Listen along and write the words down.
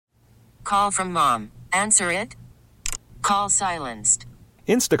call from mom. Answer it. Call silenced.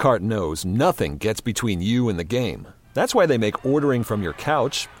 Instacart knows nothing gets between you and the game. That's why they make ordering from your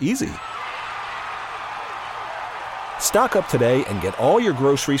couch easy. Stock up today and get all your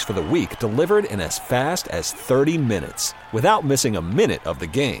groceries for the week delivered in as fast as 30 minutes without missing a minute of the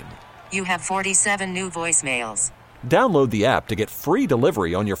game. You have 47 new voicemails. Download the app to get free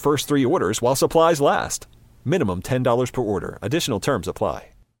delivery on your first 3 orders while supplies last. Minimum $10 per order. Additional terms apply.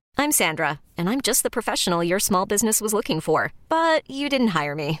 I'm Sandra, and I'm just the professional your small business was looking for. But you didn't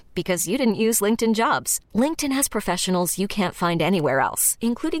hire me because you didn't use LinkedIn Jobs. LinkedIn has professionals you can't find anywhere else,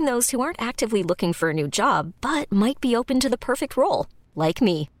 including those who aren't actively looking for a new job, but might be open to the perfect role, like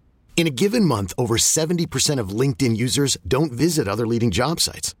me. In a given month, over 70% of LinkedIn users don't visit other leading job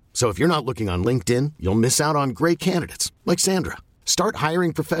sites. So if you're not looking on LinkedIn, you'll miss out on great candidates like Sandra. Start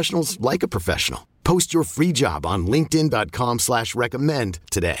hiring professionals like a professional. Post your free job on linkedin.com/recommend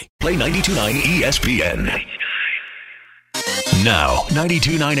today. Play 92.9 ESPN. Now,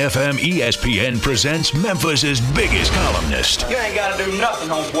 92.9 FM ESPN presents Memphis' biggest columnist. You ain't got to do nothing,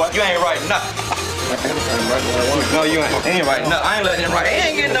 homeboy. You ain't writing nothing. No, you ain't writing nothing. I ain't letting him write. He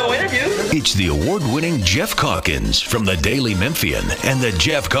ain't getting no interview. It's the award-winning Geoff Calkins from the Daily Memphian and the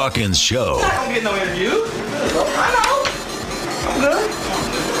Geoff Calkins Show. I don't get no interview. I know. I'm good.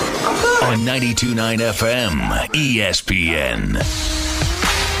 On 92.9 FM ESPN.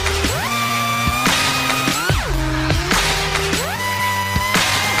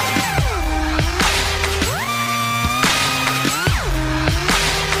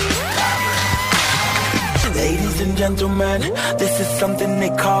 Ladies and gentlemen, this is something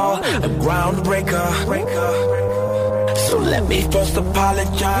they call a groundbreaker. So let me first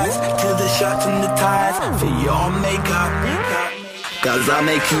apologize to the shirts and the ties for your makeup. Cause I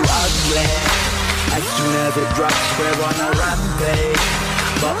make you ugly as soon as it drops. We're on a rampage.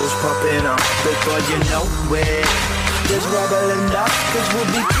 Bubbles popping up before you know it. There's rubble and dust cause we'll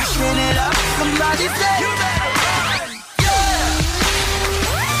be pushing it up. Somebody say you better run. Yeah.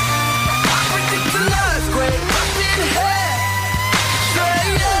 I predict an earthquake up in here.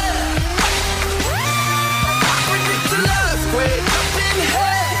 Say yeah. I predict an earthquake up in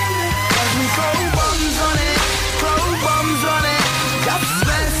here. Cause we throw bombs on it. Throw bombs on it. Got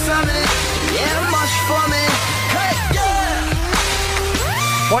space on it, yeah, much for me. Hey,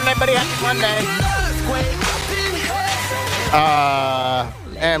 yeah. Monday, buddy, happy Monday.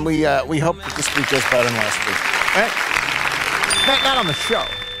 And we hope that this week goes better than last week. Right? Not on the show.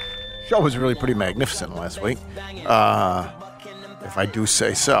 Show was really pretty magnificent last week, if I do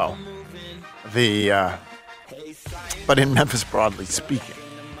say so. But in Memphis, broadly speaking,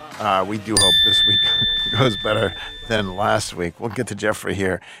 we do hope this week goes better than last week. We'll get to Jeffrey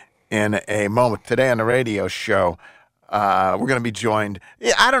here in a moment. Today on the radio show, we're going to be joined.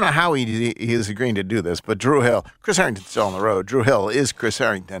 I don't know how he is agreeing to do this, but Drew Hill, Chris Harrington's still on the road. Drew Hill is Chris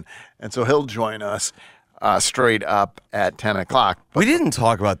Harrington, and so he'll join us straight up at 10 o'clock. We didn't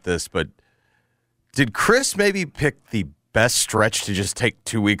talk about this, but did Chris maybe pick the best stretch to just take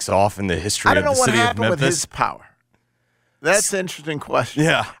 2 weeks off in the history of the city of Memphis? I don't know what happened with his power. That's an interesting question.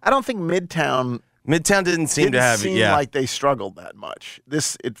 Yeah. I don't think Midtown didn't seem like they struggled that much.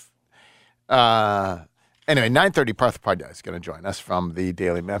 Anyway, 9:30, Parth Upadhyaya is going to join us from the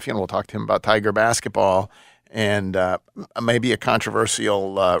Daily Memphian. We'll talk to him about Tiger basketball and maybe a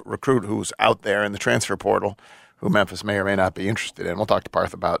controversial recruit who's out there in the transfer portal who Memphis may or may not be interested in. We'll talk to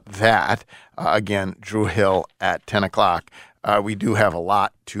Parth about that. Again, Drew Hill at 10 o'clock. We do have a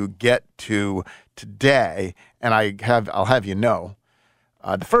lot to get to today, and I'll have you know.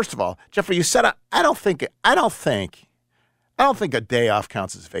 First of all, Jeffrey, you said I don't think a day off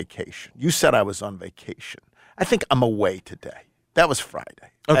counts as vacation. You said I was on vacation. I think I'm away today. That was Friday.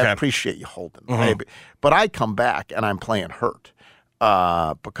 Okay. I appreciate you holding me. Maybe. But I come back and I'm playing hurt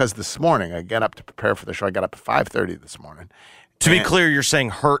because this morning I get up to prepare for the show. I got up at 5:30 this morning. To be clear, you're saying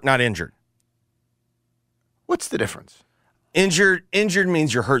hurt, not injured. What's the difference? Injured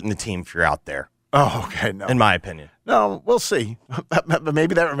means you're hurting the team if you're out there. Oh, okay. No. In my opinion. No, we'll see. But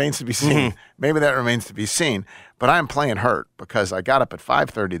maybe that remains to be seen. Maybe that remains to be seen. But I'm playing hurt because I got up at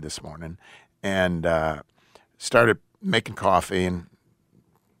 5:30 this morning and started making coffee and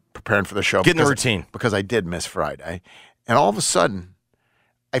preparing for the show. Getting the routine. Because I did miss Friday. And all of a sudden,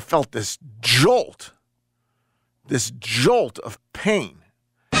 I felt this jolt of pain.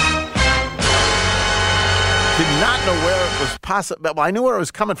 Did not know where it was possible. Well, I knew where it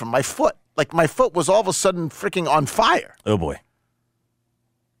was coming from. My foot. Like, my foot was all of a sudden freaking on fire. Oh, boy.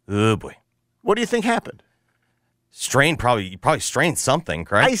 Oh, boy. What do you think happened? You probably strained something,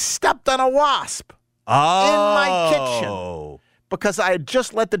 correct? I stepped on a wasp. Oh. In my kitchen. because I had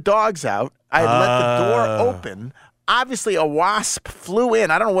just let the dogs out. I had let the door open. Obviously, a wasp flew in.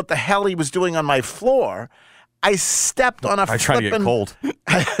 I don't know what the hell he was doing on my floor. I stepped on a I trying to get cold.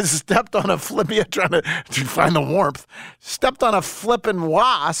 I stepped on a flippin', trying to find the warmth. Stepped on a flippin'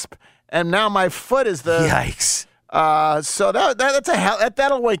 wasp, and now my foot is the... Yikes. So that's a hell.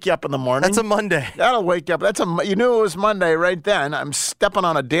 That'll wake you up in the morning. That's a Monday. That'll wake you up. You knew it was Monday right then. I'm stepping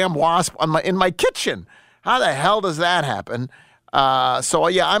on a damn wasp in my kitchen. How the hell does that happen? So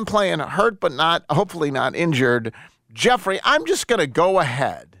yeah, I'm playing hurt but hopefully not injured. Jeffrey, I'm just going to go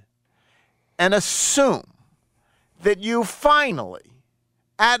ahead and assume that you finally,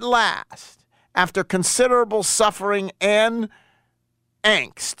 at last, after considerable suffering and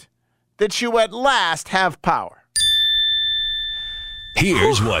angst, that you at last have power.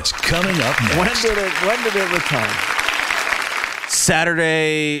 Here's what's coming up next. When did it return?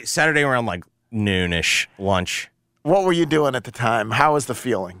 Saturday around like noonish, lunch. What were you doing at the time? How was the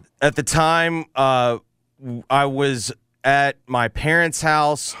feeling? At the time, I was at my parents'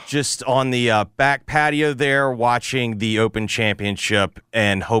 house, just on the back patio there, watching the Open Championship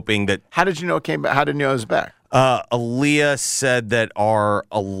and hoping that... How did you know it came back? How did you know it was back? Aaliyah said that our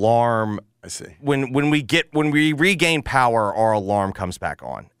alarm... I see. When we regain power, our alarm comes back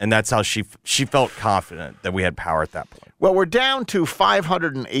on, and that's how she felt confident that we had power at that point. Well, we're down to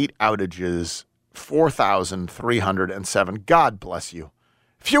 508 outages, 4,307. God bless you.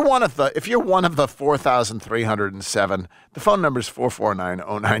 If you're one of the 4,307, the phone number is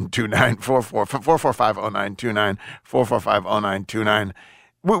 449-0929, 445-0929, 445-0929.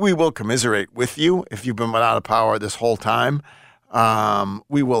 We will commiserate with you if you've been without power this whole time.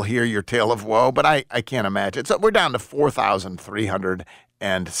 We will hear your tale of woe, but I can't imagine. So we're down to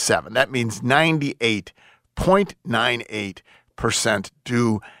 4,307. That means 98.98%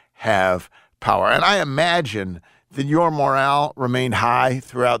 do have power. And I imagine that your morale remained high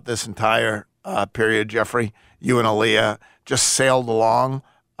throughout this entire period, Jeffrey. You and Aaliyah just sailed along,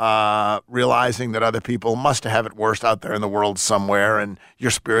 realizing that other people must have it worse out there in the world somewhere, and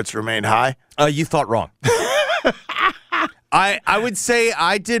your spirits remained high. You thought wrong. I would say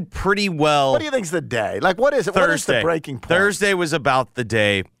I did pretty well. What do you think's the day? Like, what is it? Thursday. What is the breaking point? Thursday was about the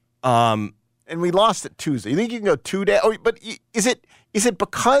day. And we lost it Tuesday. You think you can go 2 days? Oh, but is it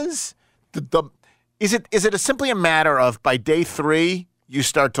because is it simply a matter of by day 3 you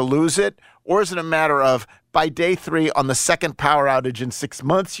start to lose it, or is it a matter of by day 3 on the second power outage in 6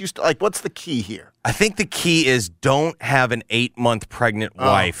 months what's the key here? I think the key is don't have an 8-month pregnant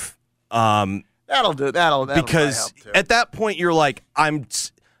wife. That'll do. That'll because at that point you're like,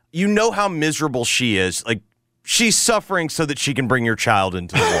 you know how miserable she is. Like, she's suffering so that she can bring your child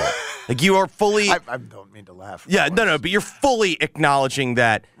into the world. Like, you are fully. I don't mean to laugh. Yeah, no, but you're fully acknowledging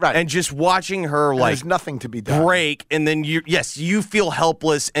that, right? And just watching her there's nothing to be done. Break, and then you feel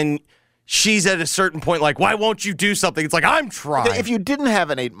helpless, and she's at a certain point like, why won't you do something? It's like, I'm trying. If you didn't have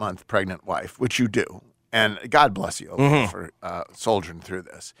an 8-month pregnant wife, which you do, and God bless you for soldiering through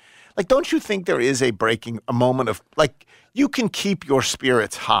this. Like, don't you think there is a moment of, like, you can keep your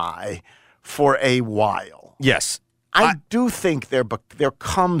spirits high for a while? Yes. I do think there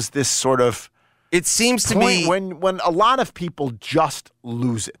comes this sort of it seems to me when a lot of people just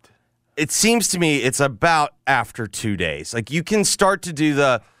lose it. It seems to me it's about after 2 days. Like, you can start to do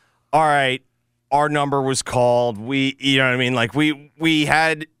all right, our number was called. You know what I mean? Like, we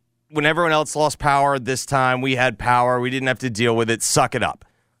had, when everyone else lost power this time, we had power. We didn't have to deal with it. Suck it up.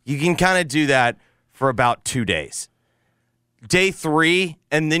 You can kind of do that for about 2 days. Day 3,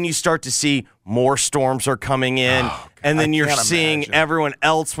 and then you start to see more storms are coming in, and then you're seeing everyone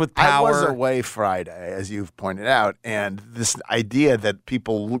else with power. I was away Friday, as you've pointed out, and this idea that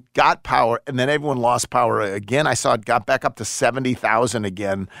people got power and then everyone lost power again, I saw it got back up to 70,000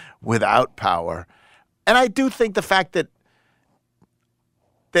 again without power. And I do think the fact that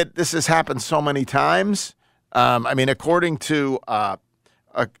this has happened so many times, I mean, according to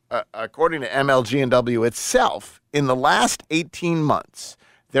MLG&W itself, in the last 18 months,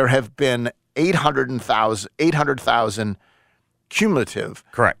 there have been 800,000 cumulative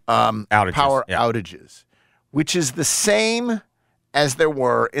outages, power outages, which is the same as there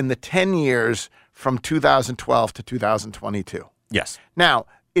were in the 10 years from 2012 to 2022. Yes. Now,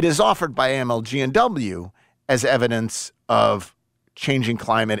 it is offered by MLG&W as evidence of changing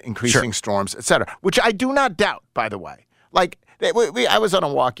climate, increasing storms, et cetera, which I do not doubt, by the way. Like, I was on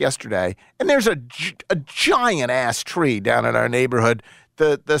a walk yesterday, and there's a giant-ass tree down in our neighborhood.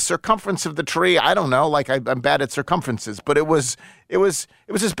 The circumference of the tree, I don't know. Like, I'm bad at circumferences, but it was as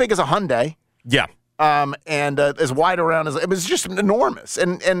big as a Hyundai. Yeah. and as wide around as it was, just enormous.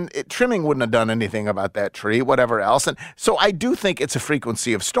 And trimming wouldn't have done anything about that tree, whatever else. And so I do think it's a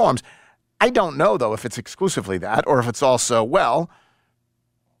frequency of storms. I don't know, though, if it's exclusively that or if it's also,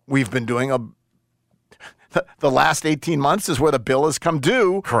 we've been doing the last 18 months is where the bill has come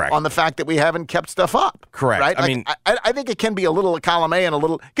due. Correct. On the fact that we haven't kept stuff up. Correct. Right? I think it can be a little column A and a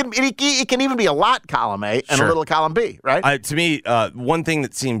little, it can even be a lot column A and a little column B, right? To me, one thing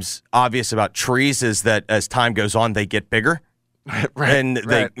that seems obvious about trees is that as time goes on, they get bigger. Right. And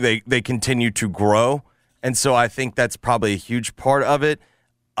they continue to grow. And so I think that's probably a huge part of it.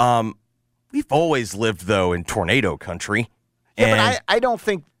 We've always lived, though, in tornado country. Yeah, but I don't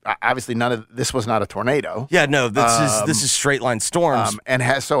think, obviously, this was not a tornado. Yeah, no, this is straight line storms.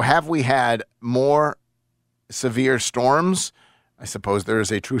 So have we had more severe storms? I suppose there is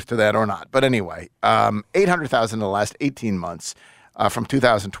a truth to that or not. But anyway, 800,000 in the last 18 months, from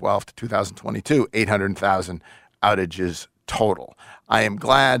 2012 to 2022, 800,000 outages total. I am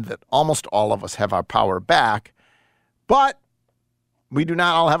glad that almost all of us have our power back, but we do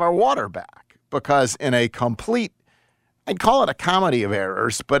not all have our water back, because in a complete, I'd call it a comedy of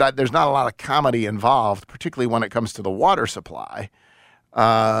errors, but there's not a lot of comedy involved, particularly when it comes to the water supply.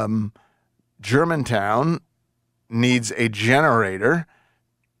 Germantown needs a generator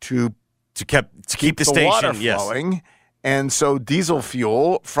to keep the station water flowing. Yes. And so diesel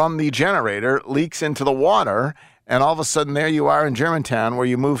fuel from the generator leaks into the water, and all of a sudden there you are in Germantown, where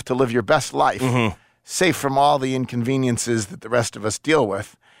you move to live your best life, safe from all the inconveniences that the rest of us deal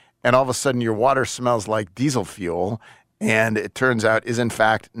with. And all of a sudden your water smells like diesel fuel, and it turns out is in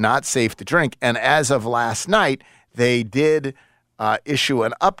fact not safe to drink. And as of last night, they did issue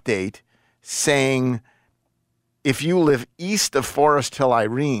an update saying if you live east of Forest Hill,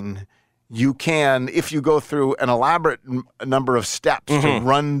 Irene, you can, if you go through an elaborate number of steps to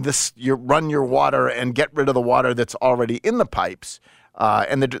run your water and get rid of the water that's already in the pipes.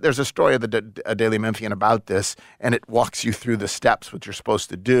 And there's a story of the Daily Memphian about this, and it walks you through the steps what you're supposed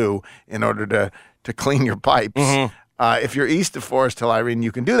to do in order to clean your pipes. If you're east of Forest Hill, Irene,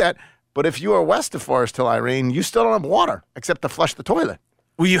 you can do that. But if you are west of Forest Hill, Irene, you still don't have water except to flush the toilet.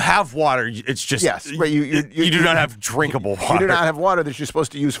 Well, you have water. It's just right. You do not have drinkable water. You do not have water that you're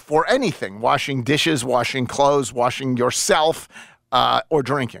supposed to use for anything: washing dishes, washing clothes, washing yourself, or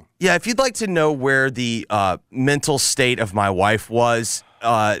drinking. Yeah, if you'd like to know where the mental state of my wife was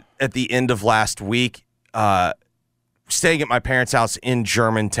at the end of last week, staying at my parents' house in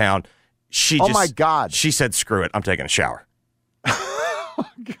Germantown, my God, she said, "Screw it, I'm taking a shower."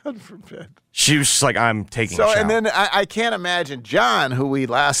 God forbid. She was just like, I'm taking a shower. And then I can't imagine John, who we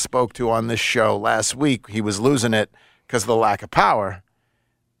last spoke to on this show last week, he was losing it because of the lack of power.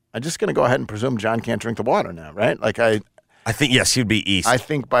 I'm just going to go ahead and presume John can't drink the water now, right? Like I think, yes, he'd be east. I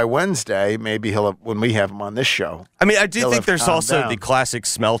think by Wednesday, maybe when we have him on this show. I mean, I do think there's also the classic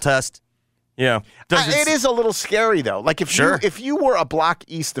smell test. Yeah. It is a little scary, though. Like if you were a block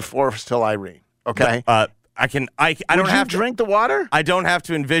east of Forest Hill, Irene, okay? I don't have to drink the water. I don't have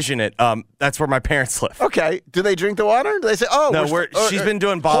to envision it. That's where my parents live. Okay. Do they drink the water? Do they say, "Oh, no"? She's been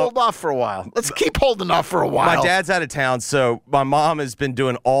doing hold off for a while. Let's keep holding off for a while. My dad's out of town, so my mom has been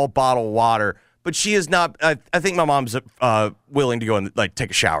doing all bottled water, but she is not. I think my mom's willing to go and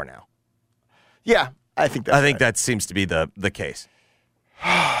take a shower now. Yeah, I think that seems to be the case.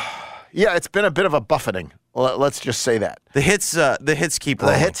 Yeah, it's been a bit of a buffeting. Let's just say that the hits keep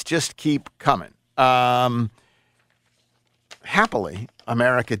rolling. The hits just keep coming. Happily,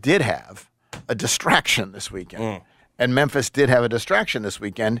 America did have a distraction this weekend, and Memphis did have a distraction this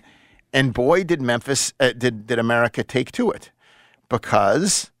weekend, and boy, did Memphis did America take to it,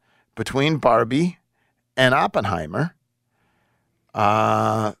 because between Barbie and Oppenheimer,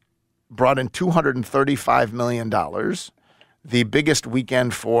 brought in $235 million, the biggest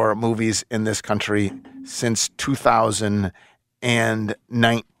weekend for movies in this country since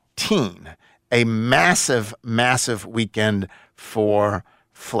 2019. A massive, massive weekend for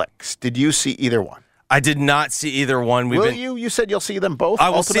flicks. Did you see either one? I did not see either one. Will you? You said you'll see them both?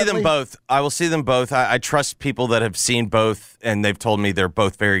 I will see them both. I will see them both. I trust people that have seen both, and they've told me they're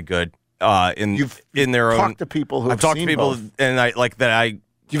both very good in their own. Talked to people who I've talked to people, both. And I like that.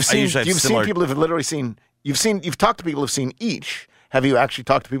 You've seen people who've literally seen. You've talked to people who've seen each. Have you actually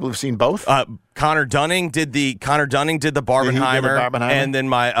talked to people who've seen both? Connor Dunning did the Barbenheimer, and then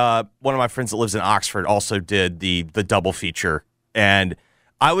my one of my friends that lives in Oxford also did the double feature. And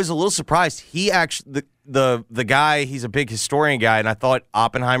I was a little surprised. He actually the guy, he's a big historian guy, and I thought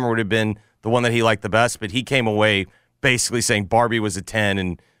Oppenheimer would have been the one that he liked the best, but he came away basically saying Barbie was a 10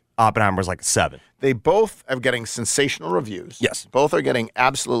 and Oppenheimer was like a 7. They both are getting sensational reviews. Yes. Both are getting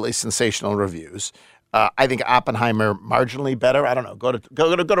absolutely sensational reviews. I think Oppenheimer marginally better. I don't know. Go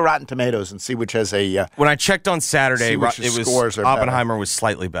to Rotten Tomatoes and see which has a. When I checked on Saturday, scores are Oppenheimer was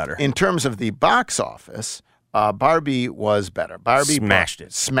slightly better. In terms of the box office, Barbie was better. Barbie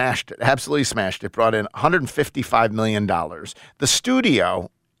smashed it. Absolutely smashed it. Brought in $155 million. The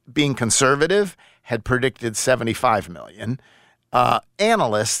studio, being conservative, had predicted $75 million.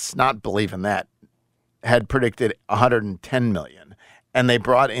 Analysts, not believing that, had predicted $110 million, and they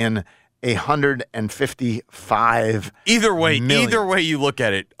brought in $155 Either way million. You look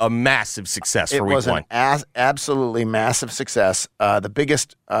at it, a massive success for week one. It was an absolutely massive success. The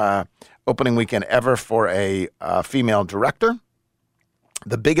biggest opening weekend ever for a female director.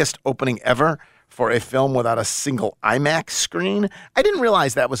 The biggest opening ever for a film without a single IMAX screen. I didn't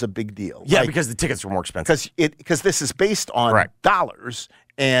realize that was a big deal. Yeah, because the tickets were more expensive. Because this is based on dollars,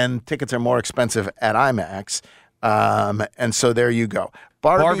 and tickets are more expensive at IMAX. And so there you go.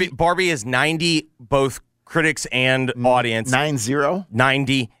 Barbie is 90, both critics and audience. 90?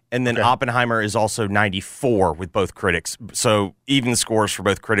 90, and then Oppenheimer is also 94 with both critics. So even scores for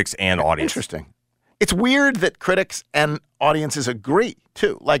both critics and audience. Interesting. It's weird that critics and audiences agree,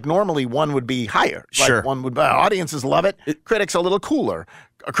 too. Like, normally one would be higher. Sure. Like audiences love it. Critics a little cooler.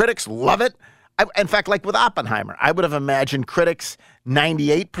 Critics love it. In fact, like with Oppenheimer, I would have imagined critics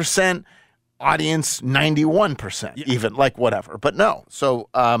 98%, audience 91%, even, like whatever. But no. So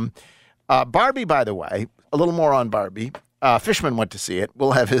Barbie, by the way, a little more on Barbie. Fishman went to see it.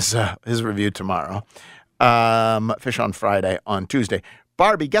 We'll have his review tomorrow. Fish on Friday, on Tuesday.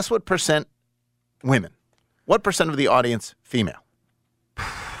 Barbie, guess what percent women? What percent of the audience female?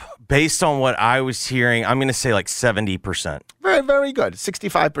 Based on what I was hearing, I'm going to say like 70%. Very, very good.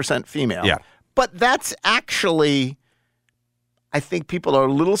 65% female. Yeah. But that's actually, I think people are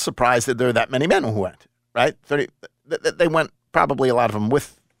a little surprised that there are that many men who went, right? They went, probably a lot of them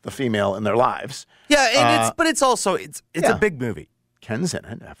with the female in their lives. Yeah, and it's also a big movie. Ken's in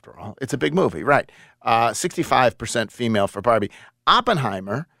it, after all. It's a big movie, right? 65% female for Barbie.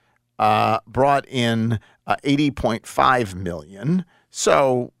 Oppenheimer brought in $80.5 million,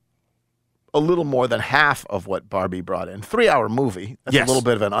 so a little more than half of what Barbie brought in. 3-hour movie. That's a little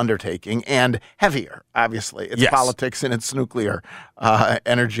bit of an undertaking, and heavier, obviously. It's politics and it's nuclear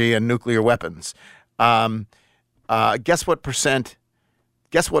energy and nuclear weapons. Guess what percent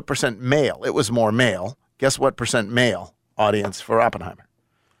male? It was more male. Guess what percent male audience for Oppenheimer?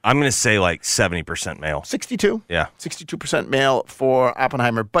 I'm going to say like 70% male. 62. Yeah. 62% male for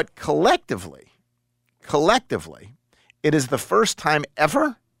Oppenheimer. But collectively, it is the first time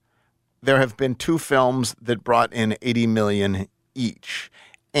ever there have been two films that brought in $80 million each.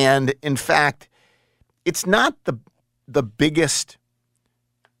 And in fact, it's not the biggest.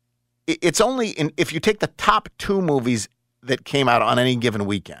 It's only if you take the top two movies that came out on any given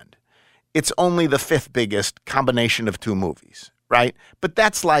weekend, it's only the fifth biggest combination of two movies, right? But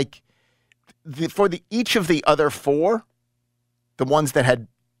that's like each of the other four, the ones that had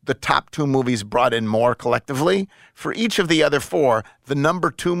the top two movies brought in more collectively, for each of the other four, the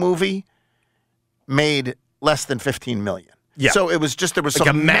number two movie made less than $15 million. Yeah. So it was just, there was like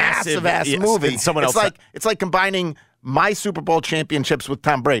some massive ass movie. It's like combining my Super Bowl championships with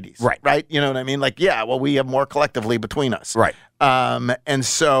Tom Brady's. Right? You know what I mean? Like, we have more collectively between us. Right. And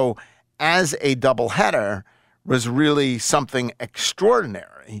so as a doubleheader was really something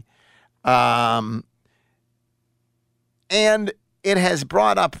extraordinary. And it has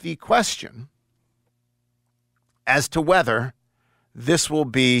brought up the question as to whether this will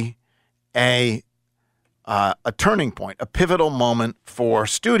be a turning point, a pivotal moment for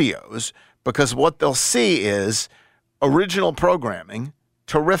studios, because what they'll see is original programming,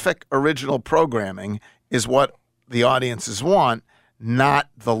 terrific original programming is what the audiences want, not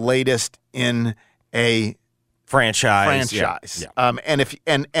the latest in a franchise. Yeah.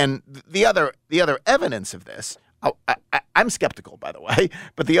 And the other evidence of this, I'm skeptical, by the way,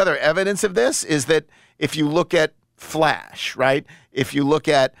 but the other evidence of this is that if you look at Flash, right? If you look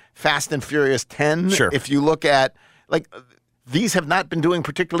at Fast and Furious 10, if you look at, these have not been doing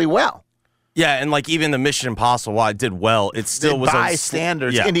particularly well. Yeah, and even the Mission Impossible, while it did well, it still was by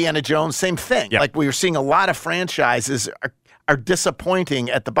standards. Yeah. Indiana Jones, same thing. Yeah. We are seeing a lot of franchises are disappointing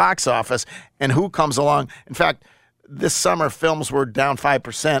at the box office, and who comes along? In fact, this summer films were down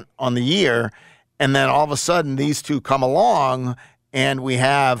 5% on the year, and then all of a sudden these two come along, and we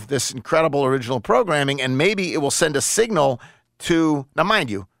have this incredible original programming, and maybe it will send a signal to, now mind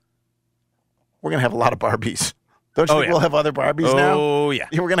you, we're going to have a lot of Barbies. Don't you think we'll have other Barbies now? Oh, yeah.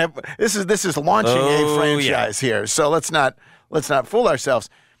 We're going to have, this is launching a franchise here. So let's not fool ourselves.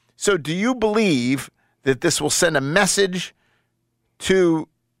 So do you believe that this will send a message to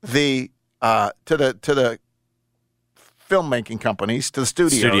the to the filmmaking companies, to the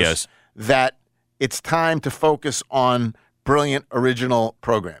studios, that it's time to focus on brilliant original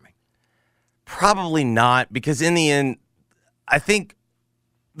programming? Probably not, because in the end, I think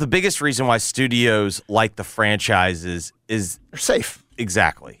the biggest reason why studios like the franchises is they're safe.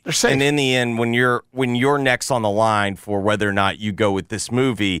 Exactly. They're safe. And in the end, when you're next on the line for whether or not you go with this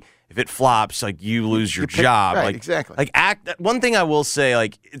movie, if it flops, like you lose your job. Right, like, exactly. Like one thing I will say,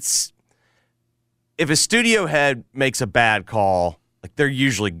 like it's if a studio head makes a bad call, like they're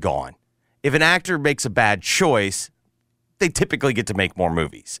usually gone. If an actor makes a bad choice, they typically get to make more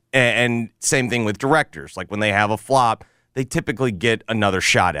movies. And same thing with directors. Like when they have a flop, they typically get another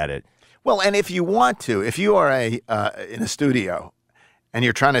shot at it. Well, and if you want to, if you are in a studio and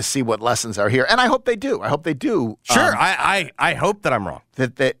you're trying to see what lessons are here, and I hope they do. I hope they do. Sure, I hope that I'm wrong.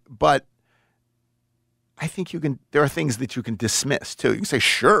 But I think there are things that you can dismiss too. You can say,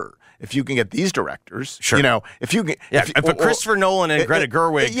 sure, if you can get these directors, sure. If you can, if Christopher Nolan and Greta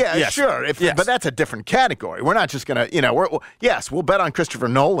Gerwig, yes. Sure. But that's a different category. We're not just gonna, we'll bet on Christopher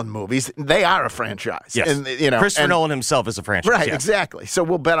Nolan movies. They are a franchise. Yes. And, Christopher Nolan himself is a franchise. Right. Yes. Exactly. So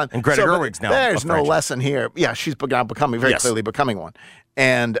we'll bet on. And Greta Gerwig's now. There's a no franchise. lesson here. Yeah, she's becoming very clearly becoming one.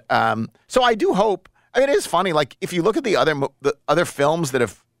 And so I do hope. I mean, it is funny. Like if you look at the other films that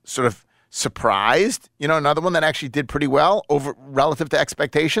have sort of surprised, another one that actually did pretty well relative to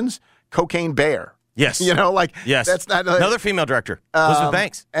expectations, Cocaine Bear. Yes. Yes. That's not another female director, Elizabeth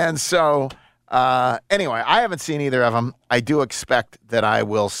Banks. And so, anyway, I haven't seen either of them. I do expect that I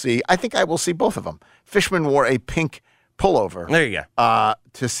will see. I think I will see both of them. Fishman wore a pink pullover. There you go.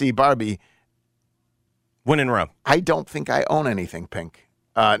 To see Barbie. When in Rome. I don't think I own anything pink.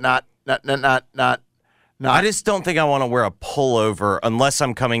 Not. I just don't think I want to wear a pullover unless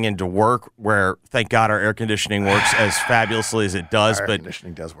I'm coming into work where, thank God, our air conditioning works as fabulously as it does. Our but air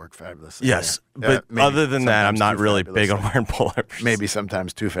conditioning does work fabulously. Yes. But other than that, I'm not really big on wearing pullovers. Maybe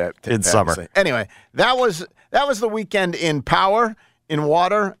sometimes too in summer. Anyway, that was the weekend in power, in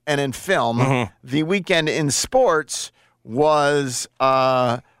water, and in film. Mm-hmm. The weekend in sports was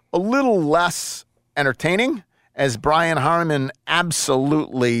a little less entertaining, as Brian Harman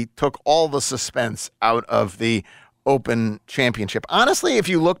absolutely took all the suspense out of the Open Championship. Honestly, if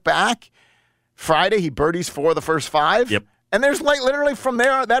you look back, Friday he birdies 4 of the first 5. Yep. And there's like literally from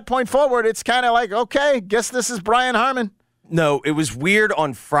there at that point forward, it's kind of like, okay, guess this is Brian Harman. No, it was weird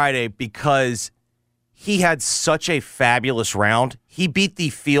on Friday because he had such a fabulous round. He beat the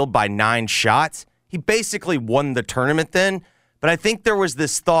field by 9 shots. He basically won the tournament then. But I think there was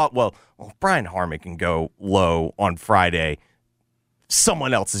this thought, well, if Brian Harman can go low on Friday,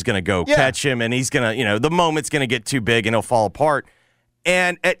 someone else is going to go catch him, and he's going to, the moment's going to get too big and he'll fall apart.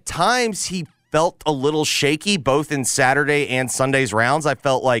 And at times he felt a little shaky, both in Saturday and Sunday's rounds. I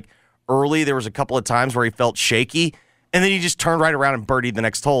felt like early there was a couple of times where he felt shaky, and then he just turned right around and birdied the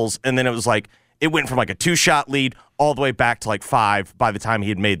next holes, and then it was like it went from like a 2-shot lead all the way back to like 5 by the time he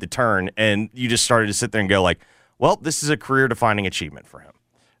had made the turn, and you just started to sit there and go like, well, this is a career-defining achievement for him.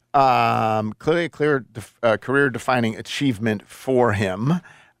 Clearly a career-defining achievement for him.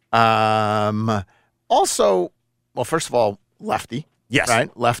 Also, well, first of all, lefty. Yes. Right?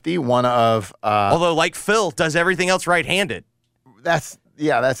 Lefty, one of... although, like Phil, does everything else right-handed. That's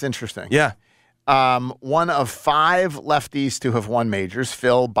interesting. Yeah. One of 5 lefties to have won majors.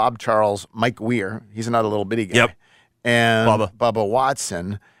 Phil, Bob Charles, Mike Weir. He's another little bitty guy. Yep. And Bubba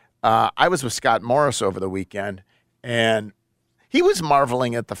Watson. I was with Scott Morris over the weekend, and he was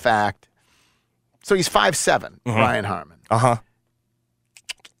marveling at the fact. So he's 5'7", Brian Harman. Uh-huh.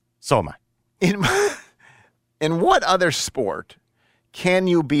 So am I. In what other sport can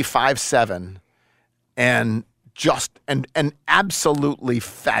you be 5'7" and just and absolutely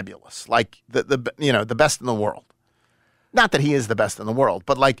fabulous, like the best in the world? Not that he is the best in the world,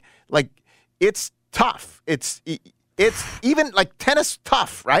 but like it's tough. It's even like tennis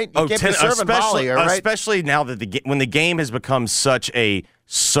tough, right? You can't be serve and volley, right? Especially now that when the game has become such a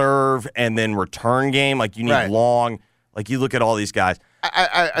serve and then return game, like you need long. Like you look at all these guys.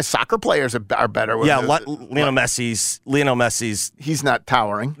 Soccer players are better. With Lionel Messi's. He's not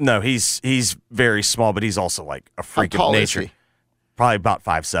towering. No, he's very small, but he's also like a freak of nature. Is he? Probably about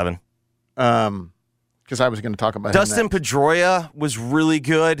 5'7". Because I was going to talk about Dustin Pedroia was really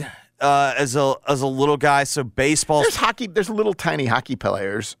good. As a little guy, so baseball. There's hockey. There's little tiny hockey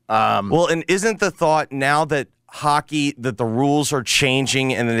players. Well, and isn't the thought now that hockey that the rules are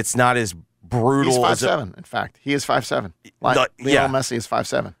changing and that it's not as brutal? He's 5'7". In fact, he is 5'7". Lionel Messi is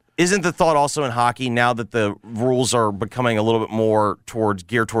 5'7". Isn't the thought also in hockey now that the rules are becoming a little bit more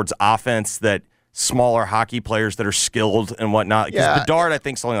geared towards offense that smaller hockey players that are skilled and whatnot. Because Bedard, I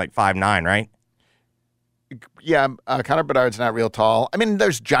think, is only like 5'9", right? Yeah, Connor Bedard's not real tall. I mean,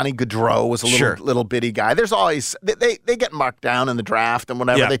 there's Johnny Gaudreau was a little bitty guy. There's always they get marked down in the draft and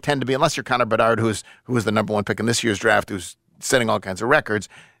whatever. They tend to be, unless you're Connor Bedard, who was the number one pick in this year's draft, who's setting all kinds of records.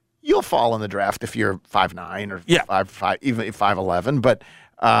 You'll fall in the draft if you're 5'9" or 5'5", even 5'11". But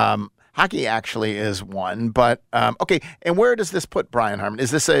hockey actually is one. But okay, and where does this put Brian Harman?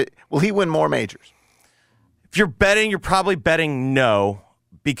 Will he win more majors? If you're betting, you're probably betting no,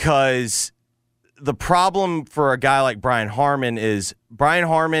 because the problem for a guy like Brian Harman is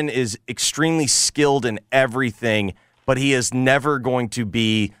extremely skilled in everything, but he is never going to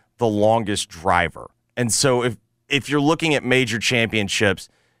be the longest driver. And so if you're looking at major championships,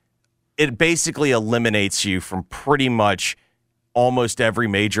 it basically eliminates you from pretty much almost every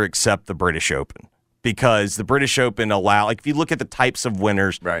major except the British Open, because the British Open if you look at the types of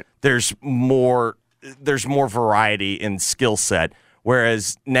winners, there's more variety in skill set.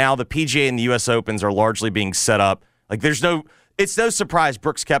 Whereas now the PGA and the U.S. Opens are largely being set up. Like it's no surprise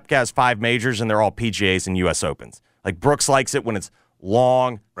Brooks Koepka has 5 majors and they're all PGAs and U.S. Opens. Like Brooks likes it when it's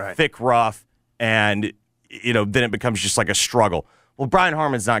long, thick rough, and then it becomes just like a struggle. Well, Brian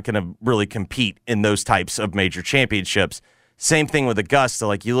Harman's not going to really compete in those types of major championships. Same thing with Augusta.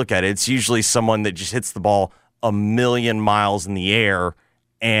 Like you look at it, it's usually someone that just hits the ball a million miles in the air,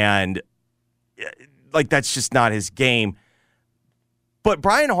 and like that's just not his game. But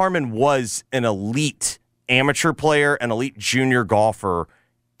Brian Harman was an elite amateur player, an elite junior golfer,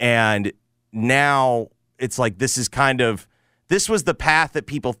 and now it's like this was the path that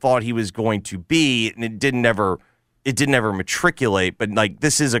people thought he was going to be, and it didn't ever matriculate. But like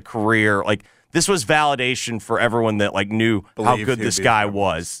this is a career, like this was validation for everyone that like knew how good this guy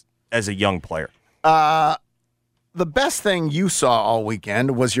was as a young player. The best thing you saw all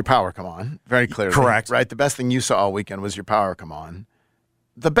weekend was your power come on. Very clearly. Correct. Right? The best thing you saw all weekend was your power come on.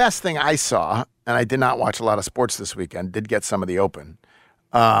 The best thing I saw, and I did not watch a lot of sports this weekend, did get some of the Open,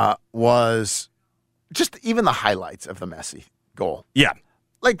 was just even the highlights of the Messi goal. Yeah.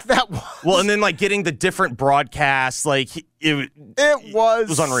 Like that was... Well, and then like getting the different broadcasts, like it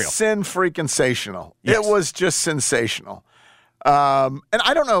was unreal. Sensational. Yes. It was just sensational. And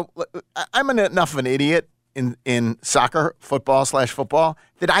I don't know, I'm enough of an idiot in soccer, football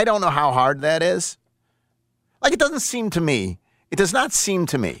that I don't know how hard that is. Like it does not seem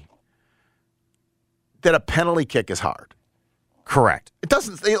to me that a penalty kick is hard. Correct. It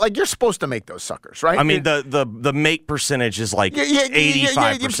doesn't, like you're supposed to make those suckers, right? I mean, the make percentage is like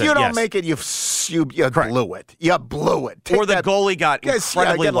 85%. If you don't make it, you blew it. You blew it. Or the goalie got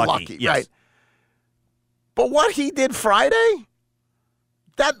incredibly lucky. Yes. Right. But what he did Friday,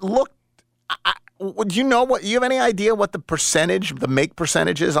 that looked, do you know you have any idea what the make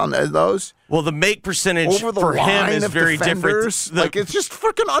percentage is on those? Well, the make percentage over the for him is very defenders, different. Like it's just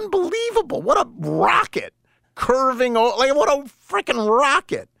freaking unbelievable. What a rocket. Curving, like what a freaking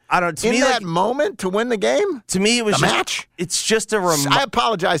rocket. That moment to win the game? To me, it was match. It's just a I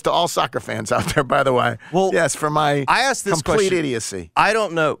apologize to all soccer fans out there, by the way. Well, yes, for my I asked this complete question, idiocy. I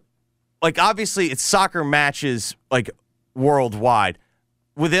don't know. Like, obviously, it's soccer matches, like, worldwide.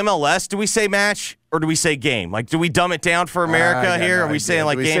 With MLS, do we say match or do we say game? Like, do we dumb it down for America here? Are we saying,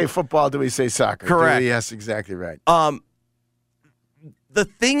 like, game? Do we say football? Do we say soccer? Correct. Yes, exactly right. The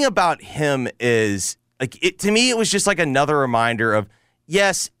thing about him is, like, to me, it was just like another reminder of,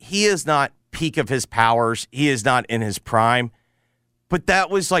 yes, he is not peak of his powers. He is not in his prime. But that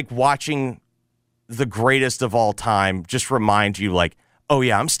was like watching the greatest of all time just remind you, like, oh,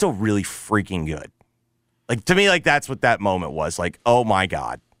 yeah, I'm still really freaking good. Like, to me, like, that's what that moment was. Like, oh, my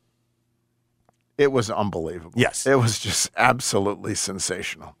God. It was unbelievable. Yes. It was just absolutely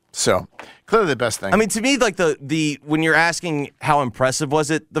sensational. So, clearly the best thing. I mean, to me, like, the when you're asking how impressive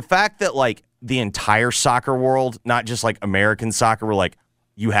was it, the fact that, like, the entire soccer world, not just, like, American soccer, were like,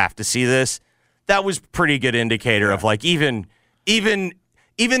 you have to see this, that was pretty good indicator of, like, even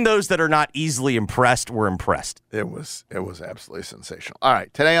those that are not easily impressed were impressed. It was absolutely sensational. All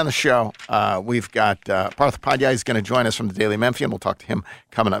right, today on the show, we've got Parth Upadhyaya is going to join us from the Daily Memphian. We'll talk to him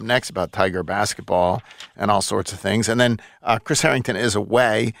coming up next about Tiger basketball and all sorts of things. And then Chris Harrington is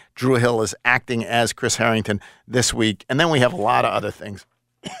away. Drew Hill is acting as Chris Harrington this week. And then we have a lot of other things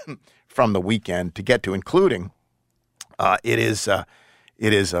from the weekend to get to, including it is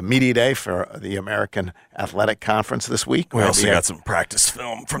a media day for the American Athletic Conference this week. We also got some practice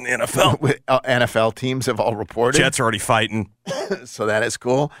film from the NFL. NFL teams have all reported. Jets already fighting. So that is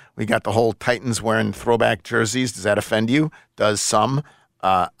cool. We got the whole Titans wearing throwback jerseys. Does that offend you? Does some.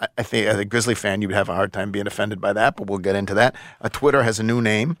 I think as a Grizzly fan, you'd have a hard time being offended by that, but we'll get into that. Twitter has a new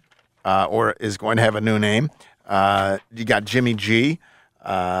name. or is going to have a new name. You got Jimmy G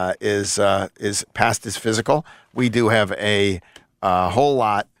is past his physical. We do have a whole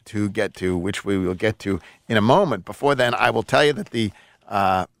lot to get to, which we will get to in a moment. Before then, I will tell you that the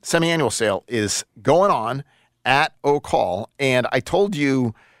semi-annual sale is going on at O'Call, and I told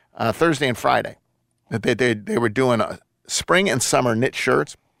you Thursday and Friday that they were doing a spring and summer knit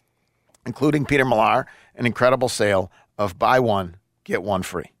shirts, including Peter Millar, an incredible sale of buy one, get one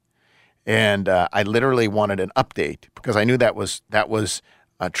free. And I literally wanted an update because I knew that was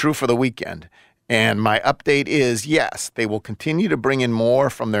true for the weekend. And my update is, yes, they will continue to bring in more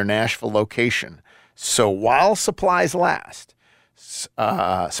from their Nashville location. So while supplies last,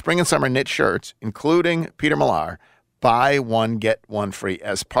 spring and summer knit shirts, including Peter Millar, buy one, get one free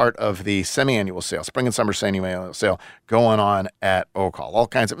as part of the semi-annual sale, spring and summer semi-annual sale going on at O'Call. All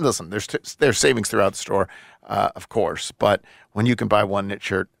kinds of, listen, there's savings throughout the store, of course, but when you can buy one knit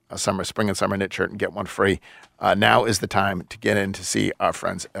shirt, spring and summer knit shirt, and get one free, now is the time to get in to see our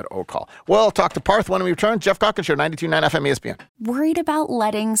friends at O'Call. We'll talk to Parth when we return. Geoff Calkins Show, 92.9 FM ESPN. Worried about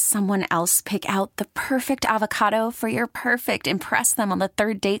letting someone else pick out the perfect avocado for your perfect impress them on the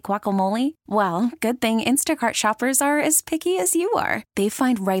third date guacamole? Well, good thing Instacart shoppers are as picky as you are. They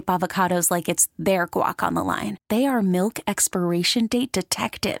find ripe avocados like it's their guac on the line. They are milk expiration date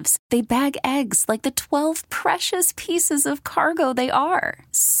detectives. They bag eggs like the 12 precious pieces of cargo they are.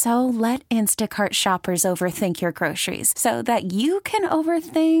 So let Instacart shoppers overthink your groceries so that you can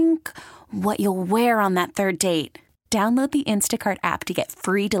overthink what you'll wear on that third date. Download the Instacart app to get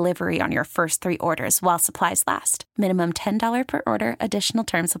free delivery on your first 3 orders while supplies last. Minimum $10 per order. Additional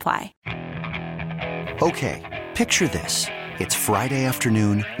terms apply. Okay, picture this. It's Friday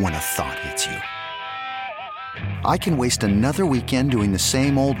afternoon when a thought hits you. I can waste another weekend doing the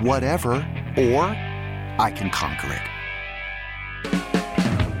same old whatever, or I can conquer it.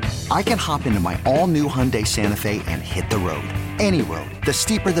 I can hop into my all-new Hyundai Santa Fe and hit the road. Any road. The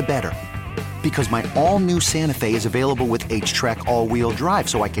steeper, the better. Because my all-new Santa Fe is available with H-Track all-wheel drive,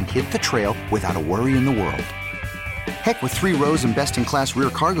 so I can hit the trail without a worry in the world. Heck, with 3 rows and best-in-class rear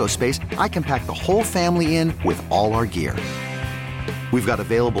cargo space, I can pack the whole family in with all our gear. We've got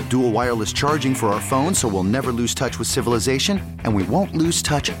available dual wireless charging for our phones, so we'll never lose touch with civilization, and we won't lose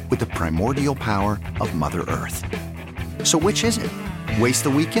touch with the primordial power of Mother Earth. So which is it? Waste the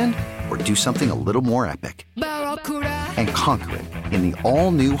weekend or do something a little more epic? And conquer it in the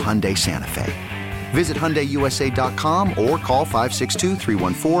all-new Hyundai Santa Fe. Visit HyundaiUSA.com or call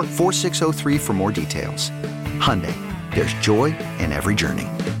 562-314-4603 for more details. Hyundai, there's joy in every journey.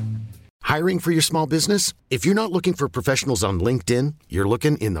 Hiring for your small business? If you're not looking for professionals on LinkedIn, you're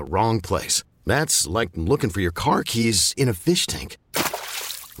looking in the wrong place. That's like looking for your car keys in a fish tank.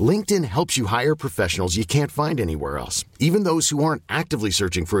 LinkedIn helps you hire professionals you can't find anywhere else, even those who aren't actively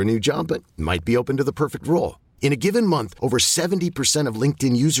searching for a new job but might be open to the perfect role. In a given month, over 70% of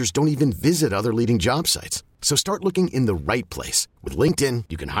LinkedIn users don't even visit other leading job sites. So start looking in the right place. With LinkedIn,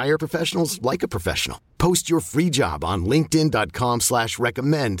 you can hire professionals like a professional. Post your free job on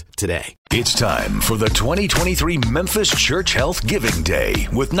linkedin.com/recommend today. It's time for the 2023 Memphis Church Health Giving Day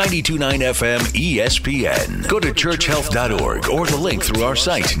with 92.9 FM ESPN. Go to churchhealth.org or the link through our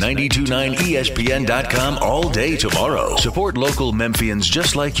site, 929ESPN.com, all day tomorrow. Support local Memphians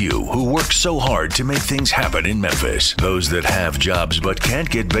just like you who work so hard to make things happen in Memphis. Those that have jobs but can't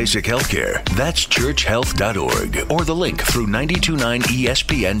get basic health care. That's churchhealth.org or the link through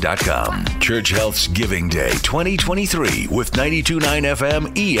 929ESPN.com. Church Health's Giving Day 2023 with 92.9 FM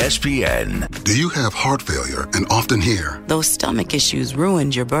ESPN. Do you have heart failure and often hear, "Those stomach issues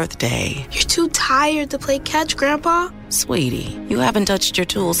ruined your birthday"? "You're too tired to play catch, Grandpa." Sweetie, you haven't touched your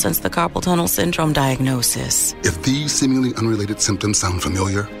tools since the carpal tunnel syndrome diagnosis. If these seemingly unrelated symptoms sound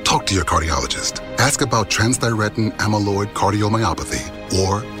familiar, talk to your cardiologist. Ask about transthyretin amyloid cardiomyopathy,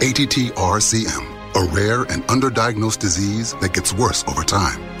 or ATTR-CM, a rare and underdiagnosed disease that gets worse over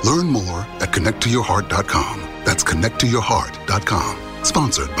time. Learn more at connecttoyourheart.com. That's connecttoyourheart.com.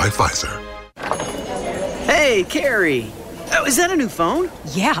 Sponsored by Pfizer. Hey, Carrie. Oh, is that a new phone?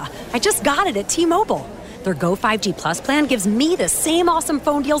 Yeah, I just got it at T-Mobile. Their Go 5G Plus plan gives me the same awesome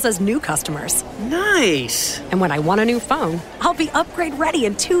phone deals as new customers. Nice. And when I want a new phone, I'll be upgrade ready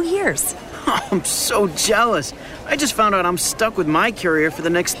in 2 years. Oh, I'm so jealous. I just found out I'm stuck with my carrier for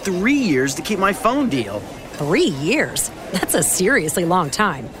the next 3 years to keep my phone deal. 3 years? That's a seriously long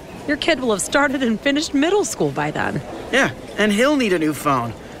time. Your kid will have started and finished middle school by then. Yeah, and he'll need a new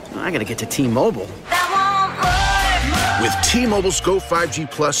phone. I gotta get to T-Mobile. With T-Mobile's Go 5G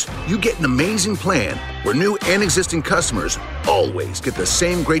Plus, you get an amazing plan where new and existing customers always get the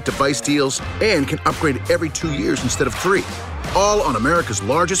same great device deals and can upgrade every 2 years instead of 3. all on America's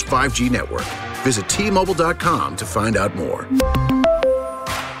largest 5G network. Visit T-Mobile.com to find out more.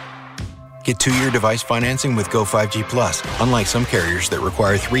 Get 2-year device financing with Go 5G Plus, unlike some carriers that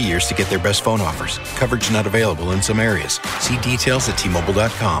require 3 years to get their best phone offers. Coverage not available in some areas. See details at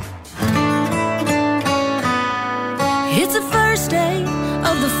T-Mobile.com. It's the first day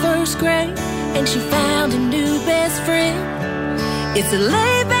of the first grade, and she found a new best friend. It's a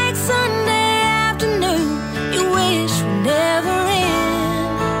laid-back Sunday afternoon you wish would never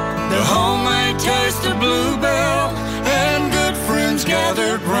end. The homemade taste of Bluebell and good friends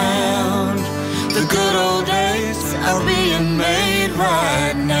gathered round. The good old days are being made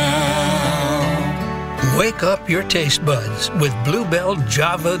right now. Wake up your taste buds with Bluebell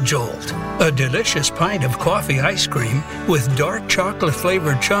Java Jolt, a delicious pint of coffee ice cream with dark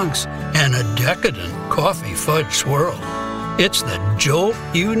chocolate-flavored chunks and a decadent coffee fudge swirl. It's the jolt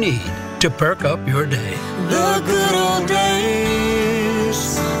you need to perk up your day. The good old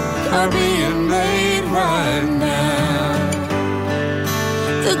days are being made right now.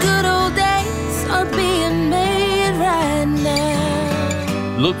 The good old days are being made right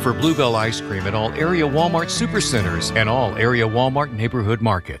now. Look for Bluebell ice cream at all area Walmart supercenters and all area Walmart neighborhood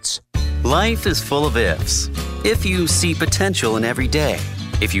markets. Life is full of ifs. If you see potential in every day,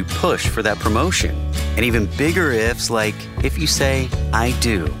 if you push for that promotion, and even bigger ifs like if you say, I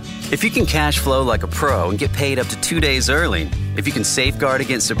do. If you can cash flow like a pro and get paid up to 2 days early, if you can safeguard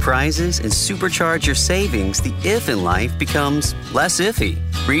against surprises and supercharge your savings, the if in life becomes less iffy.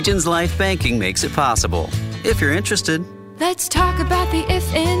 Regions Life Banking makes it possible. If you're interested. Let's talk about the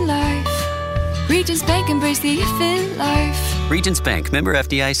if in life. Regions Bank, embrace the if in life. Regions Bank, member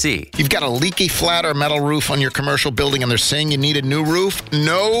FDIC. You've got a leaky flat or metal roof on your commercial building and they're saying you need a new roof?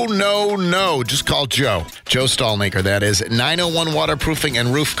 No. Just call Joe. Joe Stallmaker, that is. 901 Waterproofing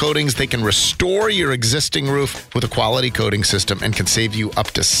and Roof Coatings. They can restore your existing roof with a quality coating system and can save you up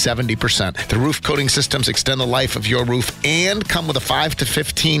to 70%. The roof coating systems extend the life of your roof and come with a 5 to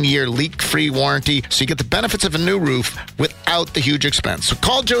 15-year leak-free warranty, so you get the benefits of a new roof without the huge expense. So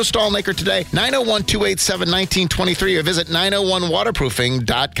call Joe Stallmaker today, 901-287-1923, or visit 901waterproofing.com.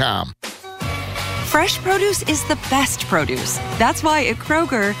 Fresh produce is the best produce. That's why at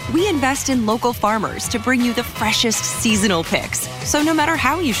Kroger, we invest in local farmers to bring you the freshest seasonal picks. So no matter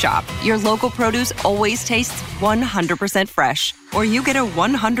how you shop, your local produce always tastes 100% fresh, or you get a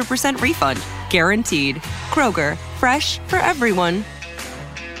 100% refund, guaranteed. Kroger, fresh for everyone.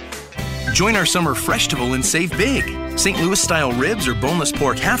 Join our summer Freshtival and save big. St. Louis-style ribs or boneless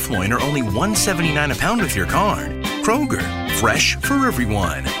pork half loin are only $1.79 a pound with your card. Kroger, fresh for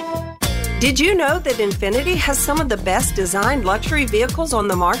everyone. Did you know that Infiniti has some of the best designed luxury vehicles on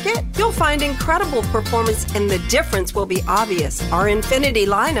the market? You'll find incredible performance and the difference will be obvious. Our Infiniti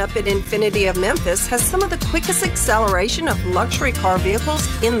lineup at Infiniti of Memphis has some of the quickest acceleration of luxury car vehicles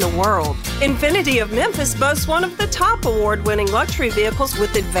in the world. Infiniti of Memphis boasts one of the top award-winning luxury vehicles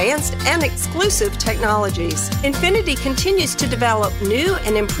with advanced and exclusive technologies. Infiniti continues to develop new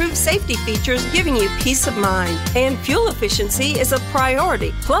and improved safety features, giving you peace of mind. And fuel efficiency is a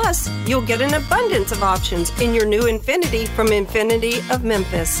priority. Plus, you'll get an abundance of options in your new Infiniti from Infiniti of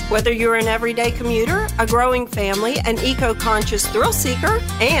Memphis. Whether you're an everyday commuter, a growing family, an eco-conscious thrill seeker,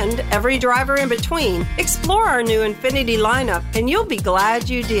 and every driver in between, explore our new Infiniti lineup and you'll be glad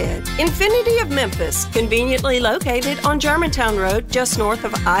you did. Infiniti of Memphis, conveniently located on Germantown Road, just north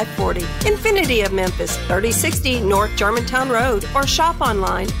of I-40. Infiniti of Memphis, 3060 North Germantown Road, or shop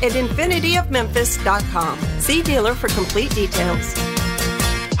online at infinityofmemphis.com. See dealer for complete details.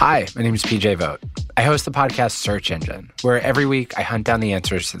 Hi, my name is PJ Vogt. I host the podcast Search Engine, where every week I hunt down the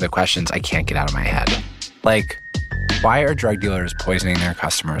answers to the questions I can't get out of my head. Like, why are drug dealers poisoning their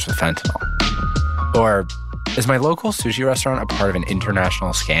customers with fentanyl? Or, is my local sushi restaurant a part of an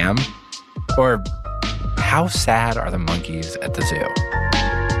international scam? Or, how sad are the monkeys at the zoo?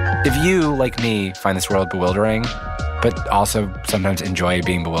 If you, like me, find this world bewildering, but also sometimes enjoy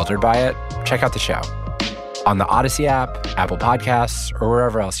being bewildered by it, check out the show on the Odyssey app, Apple Podcasts, or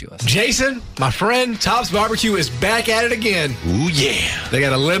wherever else you listen. Jason, my friend, Tops Barbecue is back at it again. Ooh, yeah. They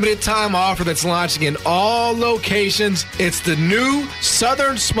got a limited time offer that's launching in all locations. It's the new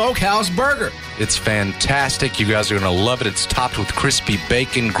Southern Smokehouse Burger. It's fantastic. You guys are going to love it. It's topped with crispy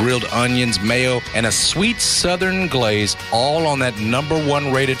bacon, grilled onions, mayo, and a sweet Southern glaze, all on that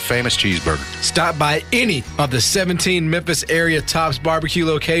 #1 rated famous cheeseburger. Stop by any of the 17 Memphis area Tops Barbecue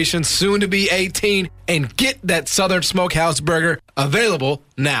locations, soon to be 18, and get that Southern Smokehouse burger available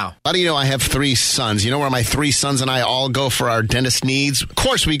now. How do you know I have 3 sons? You know where my 3 sons and I all go for our dentist needs? Of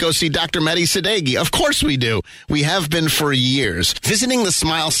course, we go see Dr. Mehdi Sadeghi. Of course we do. We have been for years. Visiting the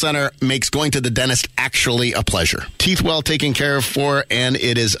Smile Center makes going to the dentist actually a pleasure. Teeth well taken care of for, and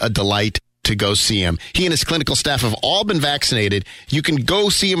it is a delight to go see him. He and his clinical staff have all been vaccinated. You can go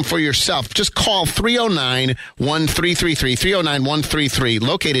see him for yourself. Just call 309-1333, 309-133,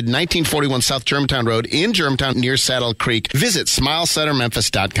 located 1941 South Germantown Road in Germantown near Saddle Creek. Visit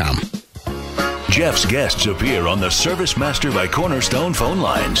SmileCenterMemphis.com. Geoff's guests appear on the Service Master by Cornerstone phone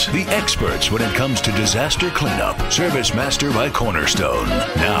lines. The experts when it comes to disaster cleanup. Service Master by Cornerstone.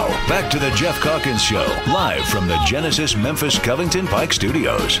 Now, back to the Geoff Calkins Show, live from the Genesis Memphis Covington Pike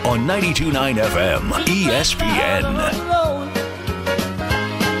Studios on 92.9 FM, ESPN.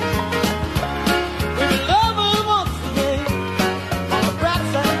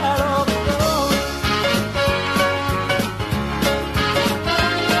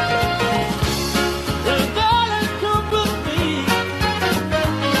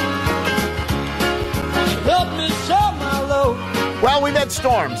 Well, we've had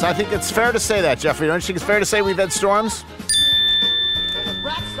storms. I think it's fair to say that, Jeffrey. Don't you think it's fair to say we've had storms?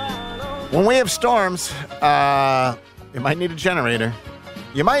 When we have storms, you might need a generator.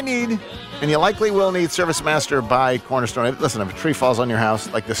 You might need, and you likely will need, Service Master by Cornerstone. Listen, if a tree falls on your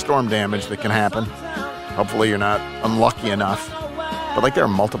house, like the storm damage that can happen, hopefully you're not unlucky enough. But like there are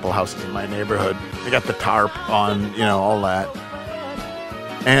multiple houses in my neighborhood. They got the tarp on, all that.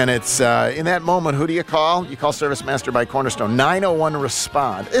 And it's in that moment, who do you call? You call Service Master by Cornerstone.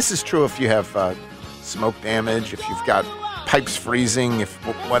 901-RESPOND. This is true if you have smoke damage, if you've got pipes freezing, if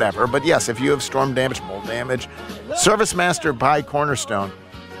whatever. But yes, if you have storm damage, mold damage, Service Master by Cornerstone.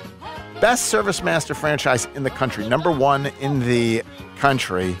 Best Service Master franchise in the country. #1 in the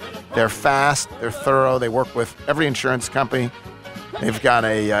country. They're fast. They're thorough. They work with every insurance company. They've got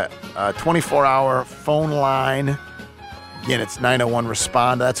a 24-hour phone line. Again, it's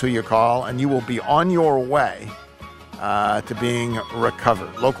 901-RESPOND. That's who you call, and you will be on your way to being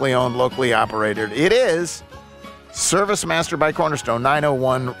recovered. Locally owned, locally operated. It is Service Master by Cornerstone,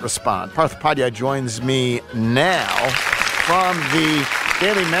 901-RESPOND. Parth Upadhyaya joins me now from the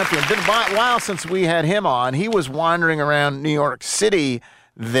Daily Memphian. It's been a while since we had him on. He was wandering around New York City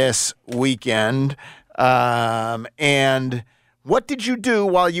this weekend. And what did you do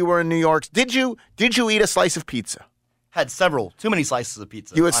while you were in New York? Did you eat a slice of pizza? Had too many slices of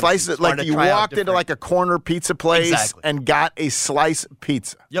pizza. You had slices, like you walked into like a corner pizza place and got a slice of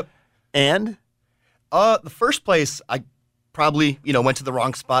pizza. Yep. And? The first place, I probably, went to the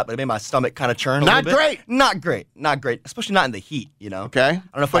wrong spot, but it made my stomach kind of churn a little bit. Not great. Especially not in the heat, Okay. I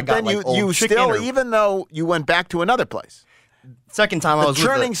don't know if I got like old chicken still, or... even though you went back to another place. Second time I was with the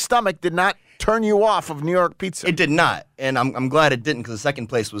churning stomach did not turn you off of New York pizza. It did not. And I'm glad it didn't, because the second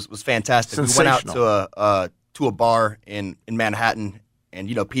place was fantastic. We went out to a bar in Manhattan,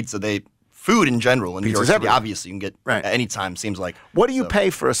 and pizza, food in general in New York City, obviously you can get at any time, seems like. What do you pay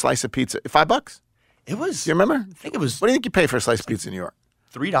for a slice of pizza? $5? It was. Do you remember? I think it was. What do you think you pay for a slice of pizza in New York?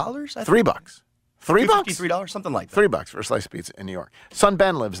 $3. $3. $3? $3, something like that. $3 for a slice of pizza in New York. Son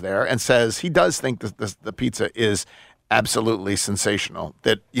Ben lives there and says he does think the pizza is absolutely sensational.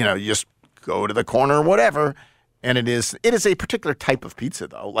 That you just go to the corner or whatever. And it is a particular type of pizza,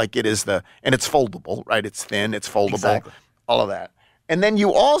 though. Like and it's foldable, right? It's thin, it's foldable, all of that. And then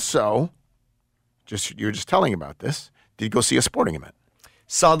you also, you were just telling about this, did you go see a sporting event?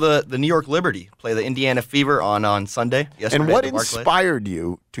 Saw the New York Liberty play the Indiana Fever on Sunday. And what inspired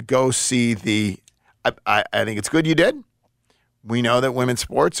you to go see I think it's good you did. We know that women's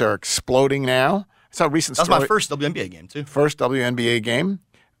sports are exploding now. I saw a recent story. That was my first WNBA game, too. First WNBA game.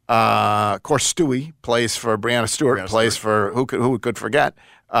 Of course, Stewie plays for Breanna Stewart. For who could forget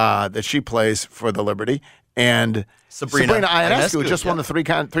that she plays for the Liberty, and Sabrina Ionescu just won the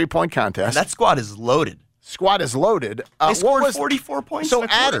three-point contest. And that squad is loaded. They scored 44 points in a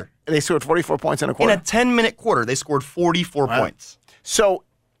quarter. They scored 44 points in a quarter. In a 10-minute quarter, they scored 44 points. So,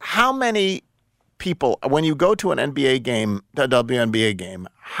 how many people when you go to an NBA game, a WNBA game?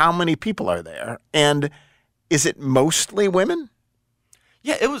 How many people are there, and is it mostly women?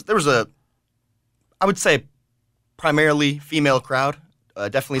 Yeah, there was I would say, primarily female crowd.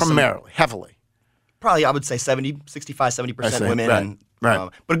 Definitely heavily. Probably, I would say 70% women. Right.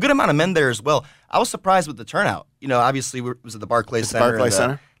 But a good amount of men there as well. I was surprised with the turnout. Obviously, it was at the Barclays Center. Barclays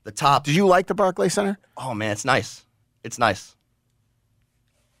Center? The top. Did you like the Barclays Center? Oh, man, it's nice. It's nice.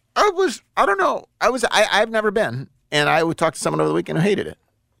 I don't know. I've never been, and I would talk to someone over the weekend who hated it.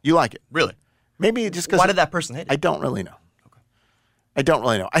 You like it? Really? Maybe just because. Why did that person hate it? I don't really know. I don't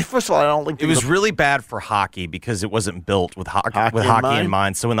really know. First of all, I don't think it was really bad for hockey because it wasn't built with hockey in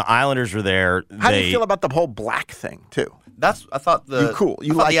mind. So when the Islanders were there, how do you feel about the whole black thing too? I thought You cool.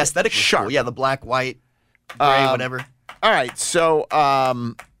 You like the aesthetic was sharp. cool. Yeah, the black, white, gray, whatever. All right. So,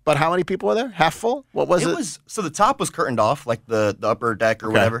 but how many people were there? Half full? What was it? So the top was curtained off, like the upper deck or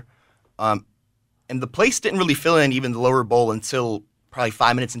whatever. And the place didn't really fill in, even the lower bowl, until probably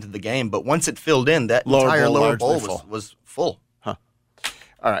 5 minutes into the game. But once it filled in, that entire lower bowl was full. Huh.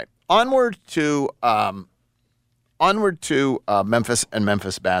 All right. Onward to Memphis and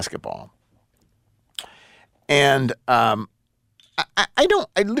Memphis basketball. And I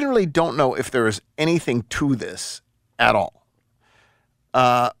literally don't know if there is anything to this at all.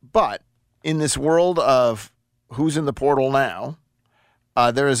 But in this world of who's in the portal now,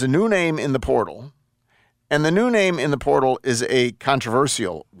 there is a new name in the portal, and the new name in the portal is a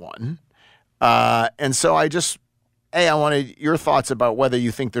controversial one. And so I wanted your thoughts about whether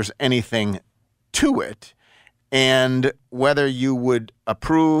you think there's anything to it and whether you would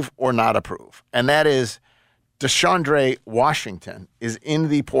approve or not approve. And that is DeShondre Washington is in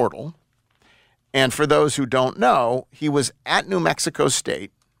the portal. And for those who don't know, he was at New Mexico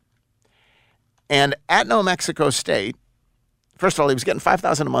State. And at New Mexico State, first of all, he was getting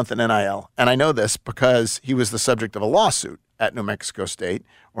 $5,000 a month in NIL. And I know this because he was the subject of a lawsuit at New Mexico State,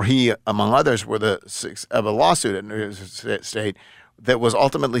 or he, among others, were of a lawsuit at New Mexico State that was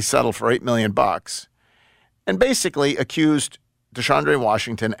ultimately settled for $8 million and basically accused DeShondre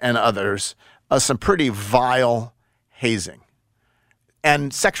Washington and others of some pretty vile hazing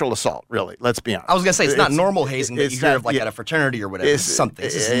and sexual assault, really. Let's be honest. I was going to say, it's not normal hazing that you hear of, like, at a fraternity or whatever. It's something.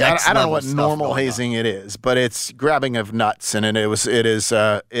 This is next I don't know what level normal hazing it is, but it's grabbing of nuts, and it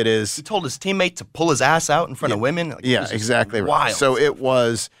is. He told his teammate to pull his ass out in front of women. Like, exactly wild. Right. So it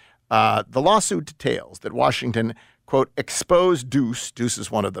was, the lawsuit details that Washington, quote, exposed Deuce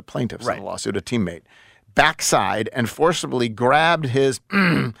is one of the plaintiffs in the lawsuit, a teammate, backside and forcibly grabbed his,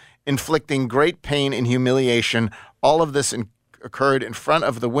 inflicting great pain and humiliation. All of this occurred in front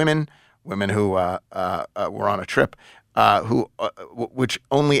of the women who were on a trip, which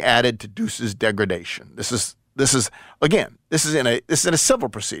only added to Deuce's degradation. This is in a civil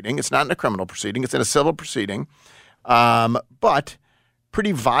proceeding. It's not in a criminal proceeding. It's in a civil proceeding, but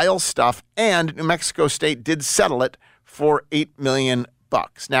pretty vile stuff. And New Mexico State did settle it for $8 million.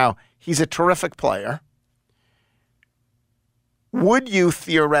 Now, he's a terrific player. Would you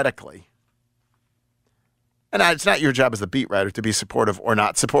theoretically, and it's not your job as the beat writer to be supportive or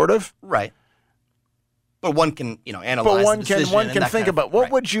not supportive, right? But one can, analyze. But one the decision can think about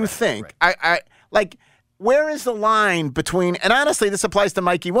what would you think? I like. Where is the line between? And honestly, this applies to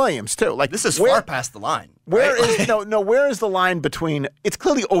Mikey Williams too. Like this is far past the line. Where is Where is the line between? It's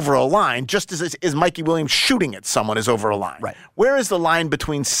clearly over a line. Just as is Mikey Williams shooting at someone is over a line. Right. Where is the line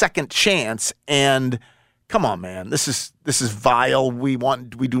between second chance and? Come on, man. This is vile. We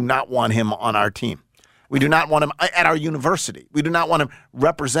do not want him on our team. We do not want him at our university. We do not want him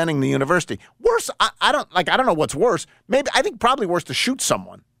representing the university. Worse, I don't know what's worse. I think probably worse to shoot at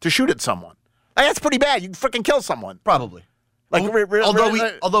someone. Like, that's pretty bad. You can freaking kill someone. Probably. Like,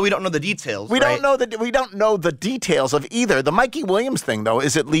 although we don't know the details. We don't know the details of either. The Mikey Williams thing, though,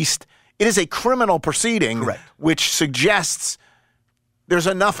 is at least it is a criminal proceeding, correct, which suggests there's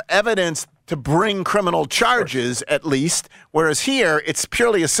enough evidence to bring criminal charges, at least, whereas here it's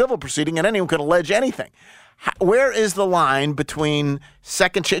purely a civil proceeding and anyone can allege anything. Where is the line between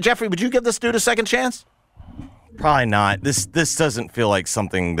second chance? Jeffrey, would you give this dude a second chance? Probably not. This doesn't feel like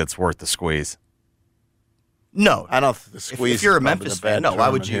something that's worth the squeeze. No. I don't think the squeeze if you're a Memphis fan, no, why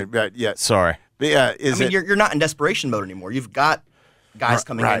would you? Yeah. Sorry. But yeah, you're not in desperation mode anymore. You've got guys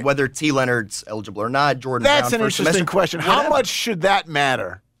coming in, whether T. Leonard's eligible or not, Jordan That's Brown, an first interesting semester, question. whatever. How much should that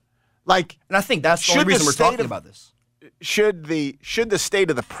matter? Like, and I think that's the only reason we're talking about this. Should the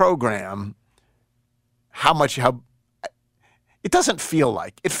state of the program, how it doesn't feel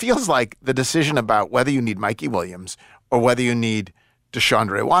like. It feels like the decision about whether you need Mikey Williams or whether you need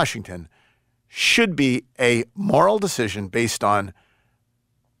DeShondre Washington should be a moral decision based on,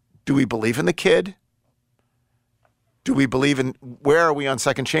 do we believe in the kid? Do we believe in, where are we on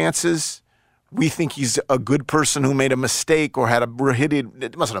second chances? We think he's a good person who made a mistake or had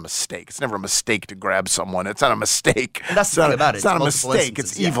it wasn't a mistake. It's never a mistake to grab someone. It's not a mistake. And that's the thing about it. It's not a mistake.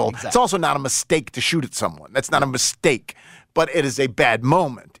 It's evil. Exactly. It's also not a mistake to shoot at someone. That's not a mistake. But it is a bad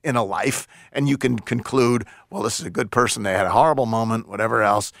moment in a life, and you can conclude, well, this is a good person. They had a horrible moment, whatever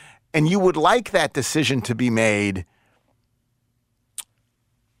else. And you would like that decision to be made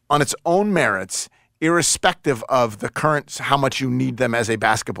on its own merits, irrespective of the current, how much you need them as a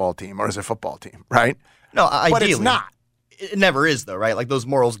basketball team or as a football team, right? No, ideally. But it's not. It never is, though, right? Like, those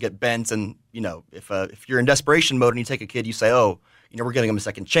morals get bent, and, if you're in desperation mode and you take a kid, you say, oh, we're giving him a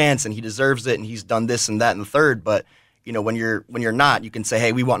second chance, and he deserves it, and he's done this and that and the third, but, when you're not, you can say,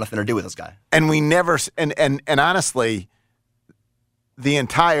 hey, we want nothing to do with this guy. And we never, and honestly, the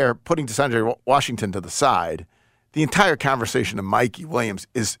entire, putting DeAndre Washington to the side, the entire conversation of Mikey Williams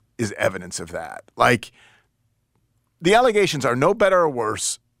is evidence of that. Like, the allegations are no better or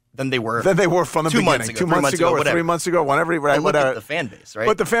worse than they were from the beginning. 2 months ago or 3 months ago, whenever. Right, look at the fan base, right?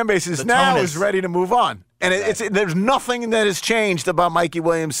 But the fan base is ready to move on. And there's nothing that has changed about Mikey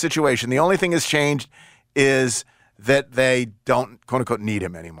Williams' situation. The only thing that's changed is that they don't, quote unquote, need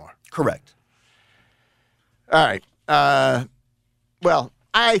him anymore. Correct. All right. Well,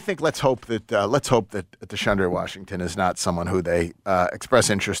 I think let's hope that DeAndre Washington is not someone who they express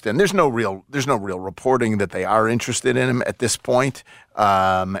interest in. There's no real reporting that they are interested in him at this point,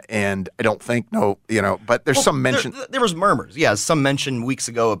 and I don't think But there's some mention. There was murmurs, yeah, some mention weeks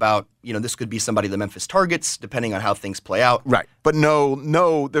ago about this could be somebody the Memphis targets depending on how things play out. Right, but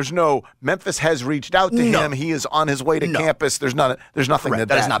no, there's no. Memphis has reached out to him. He is on his way to campus. There's nothing Correct.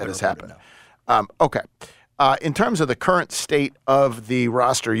 that has happened. No. Okay. In terms of the current state of the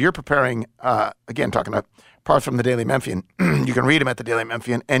roster, you're preparing, again, talking about Parth from the Daily Memphian. You can read him at the Daily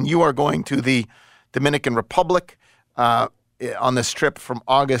Memphian, and you are going to the Dominican Republic on this trip from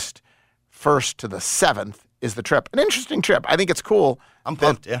August 1st to the 7th is the trip. An interesting trip. I think it's cool. I'm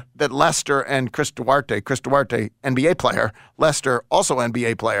pumped, that Lester and Chris Duarte, NBA player, Lester, also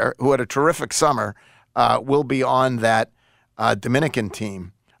NBA player, who had a terrific summer, will be on that Dominican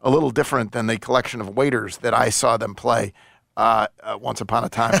team. A little different than the collection of waiters that I saw them play once upon a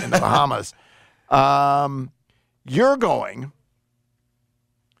time in the Bahamas. You're going.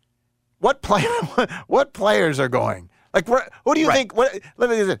 What players are going? Like, who do you think?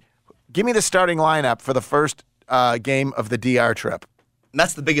 Give me the starting lineup for the first game of the DR trip. And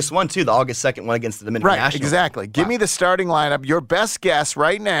that's the biggest one, too, the August 2nd one against the Dominican Nationals. Right, exactly. Give me the starting lineup. Your best guess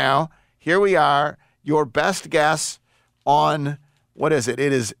right now. Here we are. Your best guess on... What is it?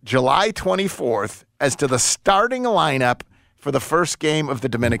 It is July 24th as to the starting lineup for the first game of the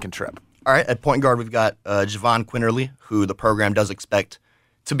Dominican trip. All right, at point guard, we've got Javon Quinterly, who the program does expect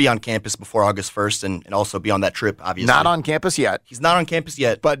to be on campus before August 1st and also be on that trip, obviously. Not on campus yet. He's not on campus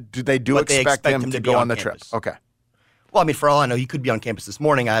yet. But they expect him to go on the trip. Okay. Well, I mean, for all I know, he could be on campus this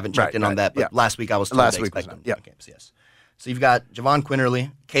morning. I haven't checked in on that, but last week I was told they expect him to be on campus, yes. So you've got Javon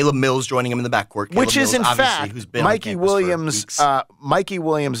Quinterly, Caleb Mills joining him in the backcourt. Which is, in fact, Mikey Williams'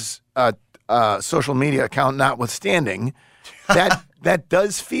 social media account notwithstanding, that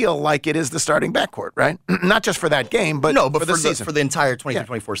does feel like it is the starting backcourt, right? Not just for that game, but for the season. For the entire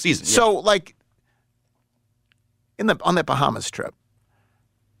 23-24 season. Yeah. So, like, on that Bahamas trip,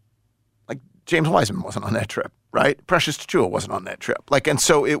 like, James Wiseman wasn't on that trip, right? Precious Achiuwa wasn't on that trip. Like, and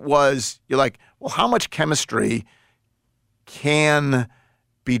so it was, you're like, well, how much chemistry can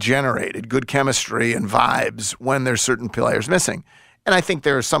be generated, good chemistry and vibes, when there's certain players missing? And I think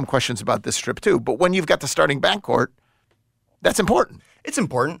there are some questions about this trip too. But when you've got the starting backcourt, that's important. It's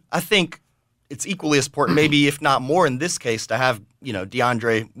important. I think it's equally as important, maybe if not more in this case, to have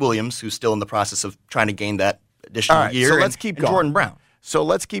DeAndre Williams, who's still in the process of trying to gain that additional year. So let's keep going. Jordan Brown. So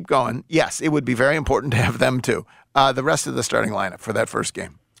let's keep going. Yes, it would be very important to have them too. The rest of the starting lineup for that first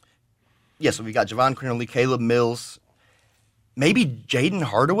game. Yeah, so we got Javon Quinterly, Caleb Mills. Maybe Jaden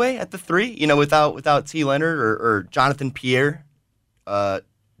Hardaway at the 3, without T. Leonard or Jonathan Pierre,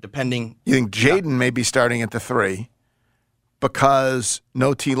 depending. You think Jaden may be starting at the 3 because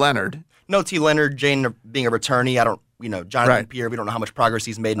no T. Leonard? No T. Leonard, Jaden being a returnee. I don't, Jonathan Pierre, we don't know how much progress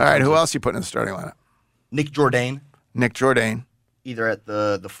he's made. All right, who else you putting in the starting lineup? Nick Jourdain. Either at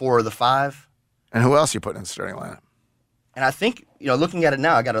the 4 or the 5. And who else you putting in the starting lineup? And I think, looking at it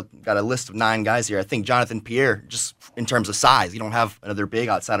now, I got a list of 9 guys here. I think Jonathan Pierre, just in terms of size, you don't have another big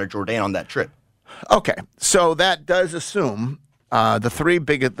outside of Jourdain on that trip. Okay, so that does assume the three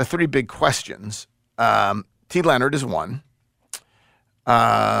big questions. T. Leonard is one.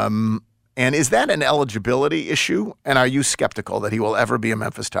 And is that an eligibility issue? And are you skeptical that he will ever be a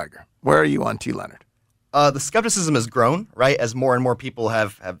Memphis Tiger? Where are you on T. Leonard? The skepticism has grown, right, as more and more people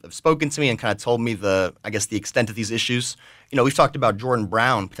have spoken to me and kind of told me the extent of these issues. We've talked about Jordan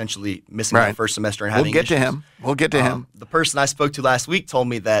Brown potentially missing the first semester and having issues. We'll get to him. The person I spoke to last week told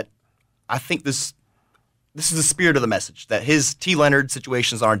me that I think this is the spirit of the message, that his T. Leonard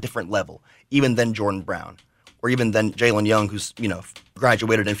situations are on a different level, even than Jordan Brown, or even than Jalen Young, who's,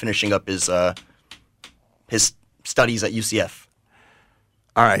 graduated and finishing up his studies at UCF.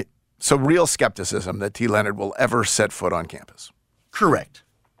 All right. So real skepticism that T. Leonard will ever set foot on campus. Correct.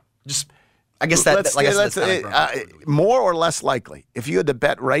 Just I guess that's more or less likely. If you had to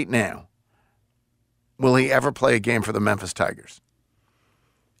bet right now, will he ever play a game for the Memphis Tigers?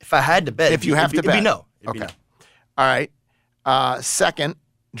 If I had to bet, if you have to bet, it'd be no. Okay. All right. Second,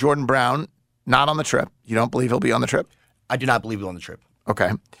 Jordan Brown, not on the trip. You don't believe he'll be on the trip? I do not believe he'll be on the trip.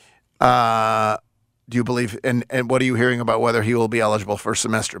 Okay. Do you believe, and what are you hearing about whether he will be eligible first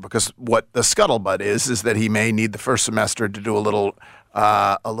semester? Because what the scuttlebutt is that he may need the first semester to do a little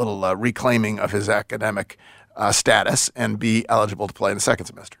reclaiming of his academic status and be eligible to play in the second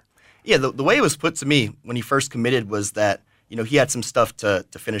semester. Yeah, the way it was put to me when he first committed was that, he had some stuff to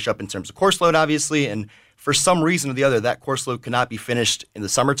finish up in terms of course load, obviously, and for some reason or the other, that course load could not be finished in the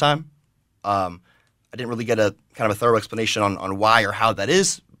summertime. I didn't really get a kind of a thorough explanation on why or how that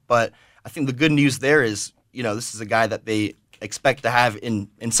is, but I think the good news there is, this is a guy that they expect to have in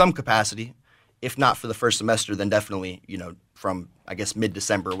some capacity, if not for the first semester, then definitely, from, I guess,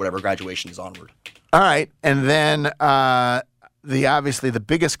 mid-December, whatever graduation is onward. All right, and then obviously the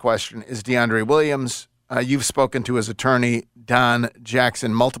biggest question is DeAndre Williams. You've spoken to his attorney, Don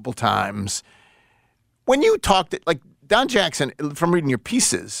Jackson, multiple times. When you talked, Don Jackson, from reading your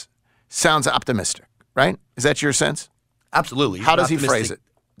pieces, sounds optimistic, right? Is that your sense? Absolutely. How does he phrase it?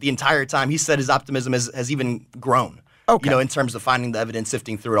 The entire time. He said his optimism has even grown, in terms of finding the evidence,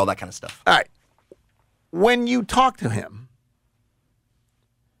 sifting through it, all that kind of stuff. All right. When you talk to him,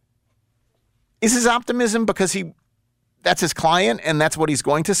 is his optimism because that's his client and that's what he's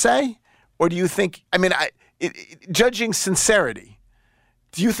going to say? Or do you think, judging sincerity,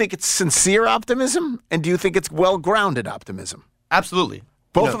 do you think it's sincere optimism and do you think it's well-grounded optimism? Absolutely.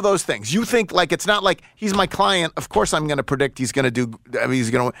 Both of those things. You think it's not like he's my client, of course I'm going to predict he's going to do,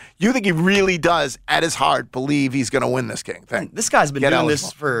 he's going to win. You think he really does, at his heart, believe he's going to win this thing. This guy's been doing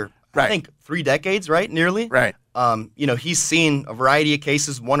this for, I think, 3 decades, right? Nearly. Right. He's seen a variety of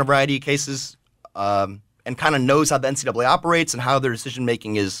cases, won a variety of cases, and kind of knows how the NCAA operates and how their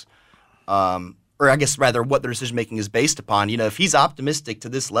decision-making is, or I guess rather what their decision-making is based upon. If he's optimistic to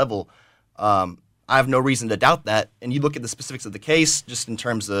this level, I have no reason to doubt that. And you look at the specifics of the case just in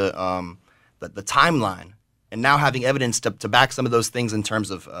terms of the timeline and now having evidence to back some of those things in terms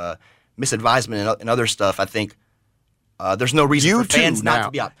of misadvisement and other stuff, I think there's no reason for fans not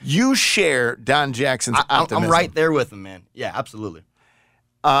to be optimistic. You share Don Jackson's optimism. I'm right there with him, man. Yeah, absolutely.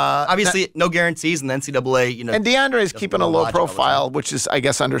 Obviously, no guarantees in the NCAA. And DeAndre is keeping a low profile, which is, I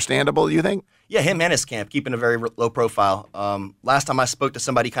guess, understandable, you think? Yeah, him and his camp keeping a very low profile. Last time I spoke to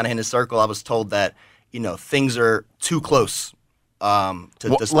somebody kind of in his circle, I was told that, things are too close to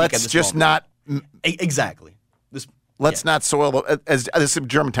speak let's at this just moment. not... Exactly. Let's not soil... As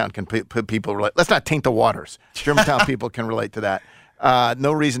Germantown can people relate. Let's not taint the waters. Germantown people can relate to that.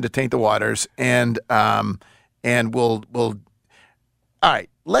 No reason to taint the waters. And we'll... All right,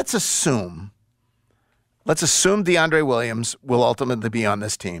 let's assume DeAndre Williams will ultimately be on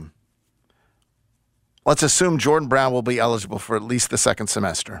this team. Let's assume Jordan Brown will be eligible for at least the second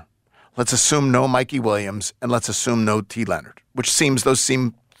semester. Let's assume no Mikey Williams, and let's assume no T. Leonard, those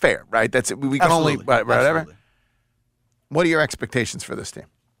seem fair, right? That's it. We can Absolutely. only whatever. Absolutely. What are your expectations for this team?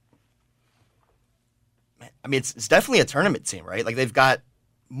 It's definitely a tournament team, right? They've got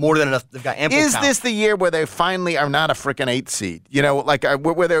more than enough. They've got ample Is talent. this the year where they finally are not a freaking 8 seed?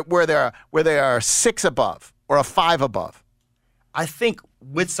 Where they are 6 above or a 5 above? I think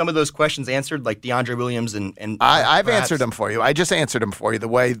with some of those questions answered, like DeAndre Williams and I've answered them for you. I just answered them for you the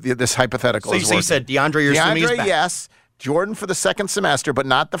way this hypothetical is working. So you said DeAndre, you're assuming he's back. Yes. Jordan for the second semester, but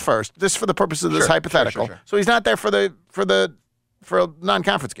not the first. This for the purpose of this hypothetical. Sure. So he's not there for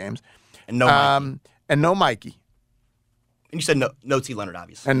non-conference games. And no Mikey. And no Mikey. And you said no T. Leonard,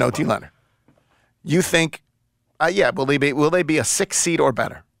 obviously. And no T. Leonard. You think, will they be a 6 seed or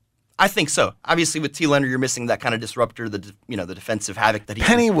better? I think so. Obviously, with T. Leonard, you're missing that kind of disruptor, the defensive havoc that he.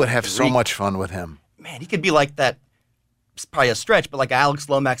 Penny would have so much fun with him. Man, he could be like that. It's probably a stretch, but like an Alex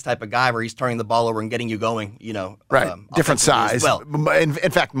Lomax type of guy, where he's turning the ball over and getting you going. Right, different size. Well, in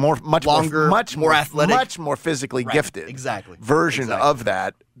fact, much longer, much more athletic, much more physically gifted. Exactly. Version of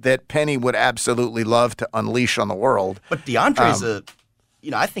that Penny would absolutely love to unleash on the world. But DeAndre's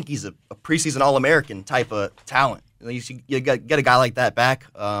I think he's a preseason All-American type of talent. You get a guy like that back.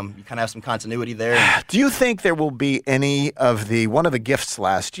 You kind of have some continuity there. Do you think there will be one of the gifts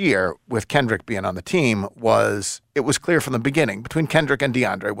last year with Kendrick being on the team it was clear from the beginning between Kendrick and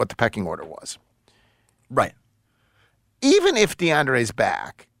DeAndre what the pecking order was. Right. Even if DeAndre's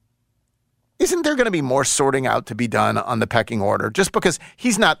back, isn't there going to be more sorting out to be done on the pecking order? Just because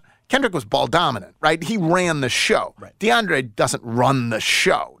Kendrick was ball dominant, right? He ran the show. Right. DeAndre doesn't run the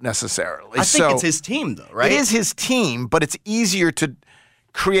show necessarily. I think it's his team, though, right? It is his team, but it's easier to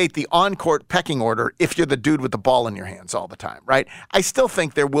create the on-court pecking order if you're the dude with the ball in your hands all the time, right? I still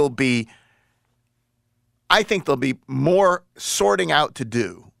think there'll be more sorting out to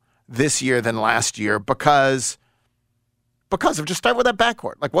do this year than last year because of just start with that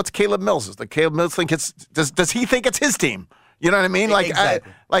backcourt. Like, what's Caleb Mills? Like, Caleb Mills does he think it's his team? You know what I mean? Like,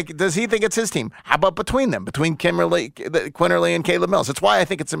 exactly. Does he think it's his team? How about between them, between Quinterly and Caleb Mills? That's why I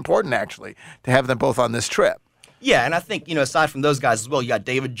think it's important, actually, to have them both on this trip. Yeah, and I think, aside from those guys as well, you got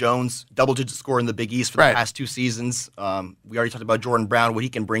David Jones, double-digit scorer in the Big East for the past 2 seasons. We already talked about Jordan Brown, what he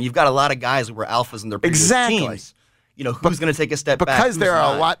can bring. You've got a lot of guys who were alphas in their previous teams. Who's going to take a step back? Because there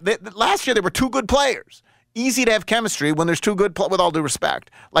are a lot. Last year, there were 2 good players. Easy to have chemistry when there's 2 good, with all due respect.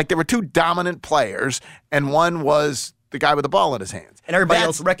 Like, there were 2 dominant players, and one was the guy with the ball in his hands. And everybody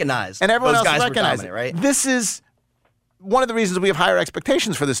else recognized. And everyone those else guys recognized were dominant, right? This is one of the reasons we have higher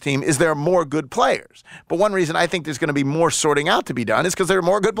expectations for this team is there are more good players. But one reason I think there's going to be more sorting out to be done is because there are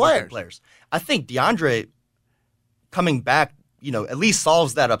more good players. I think DeAndre coming back, at least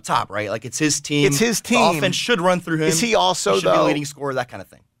solves that up top, right? Like, it's his team. It's his team. The offense should run through him. Is he also, he should be a leading scorer, that kind of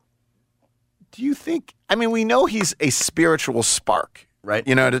thing. Do you think, we know he's a spiritual spark, right?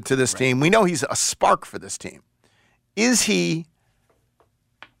 To this team. We know he's a spark for this team. Is he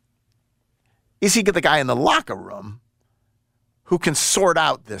the guy in the locker room who can sort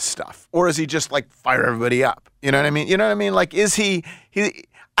out this stuff? Or is he just like fire everybody up? You know what I mean? Like, is he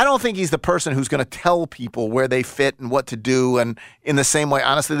I don't think he's the person who's going to tell people where they fit and what to do, and in the same way,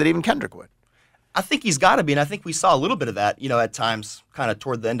 honestly, that even Kendrick would. I think he's got to be, and I think we saw a little bit of that, at times kind of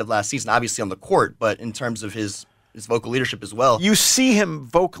toward the end of last season, obviously on the court, but in terms of his vocal leadership as well. You see him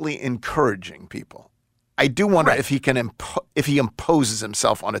vocally encouraging people. I do wonder if he can if he imposes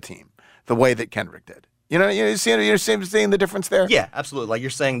himself on a team the way that Kendrick did. You're seeing the difference there? Yeah, absolutely. Like, you're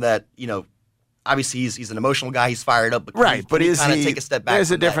saying that, obviously he's an emotional guy, he's fired up, but can he kind of take a step back?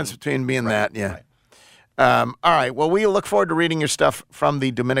 There's a difference between being that, yeah. Right. All right, well, we look forward to reading your stuff from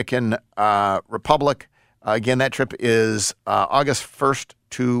the Dominican Republic. Again, that trip is August 1st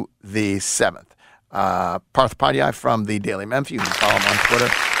to the 7th. Parth Upadhyaya from the Daily Memph. You can follow him on Twitter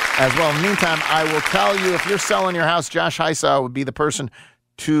as well. In the meantime, I will tell you, if you're selling your house, Josh Hysaw would be the person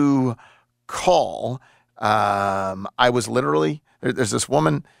to call. I was literally, there's this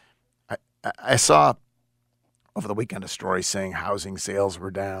woman, I saw over the weekend a story saying housing sales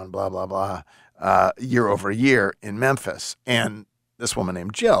were down, blah, blah, blah, year over year in Memphis. And this woman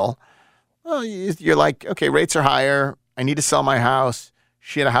named Jill, well, you're like, okay, rates are higher. I need to sell my house.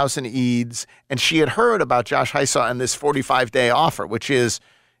 She had a house in Eads, and she had heard about Josh Hysaw and this 45-day offer, which is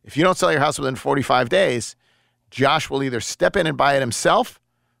if you don't sell your house within 45 days, Josh will either step in and buy it himself,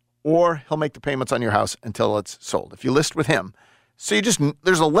 or he'll make the payments on your house until it's sold. If you list with him. So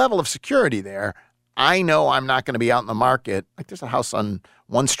there's a level of security there. I know I'm not going to be out in the market. Like, there's a house on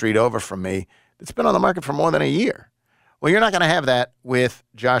one street over from me that's been on the market for more than a year. Well, you're not going to have that with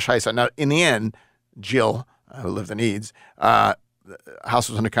Josh Hysaw. Now, in the end, Jill, who lives in Eads, the house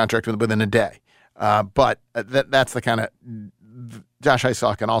was under contract within a day. But that's the kind of, Josh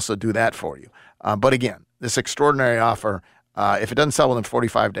Hysaw can also do that for you. But again, this extraordinary offer, if it doesn't sell within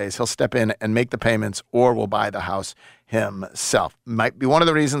 45 days, he'll step in and make the payments, or will buy the house himself. Might be one of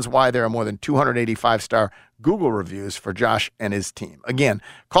the reasons why there are more than 285-star Google reviews for Josh and his team. Again,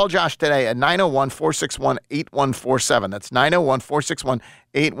 call Josh today at 901-461-8147. That's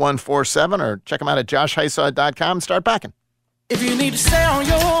 901-461-8147, or check him out at joshhysaw.com and start packing. If you need to sell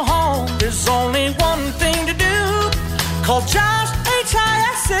your home, there's only one thing to do. Call Josh, Hysaw.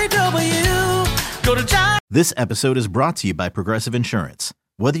 Go to Josh. This episode is brought to you by Progressive Insurance.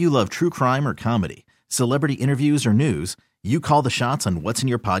 Whether you love true crime or comedy, celebrity interviews or news, you call the shots on what's in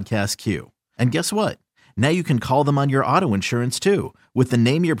your podcast queue. And guess what? Now you can call them on your auto insurance too, with the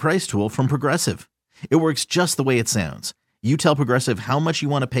Name Your Price tool from Progressive. It works just the way it sounds. You tell Progressive how much you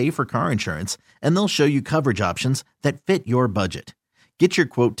want to pay for car insurance, and they'll show you coverage options that fit your budget. Get your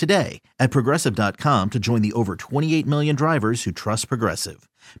quote today at Progressive.com to join the over 28 million drivers who trust Progressive.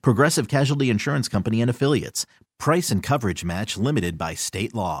 Progressive Casualty Insurance Company and Affiliates. Price and coverage match limited by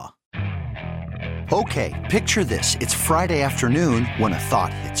state law. Okay, picture this. It's Friday afternoon when a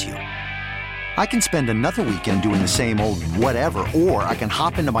thought hits you. I can spend another weekend doing the same old whatever, or I can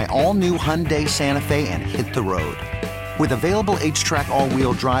hop into my all-new Hyundai Santa Fe and hit the road. With available H-Track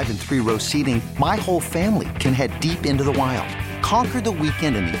all-wheel drive and 3-row seating, my whole family can head deep into the wild. Conquer the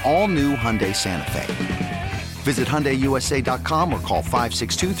weekend in the all-new Hyundai Santa Fe. Visit HyundaiUSA.com or call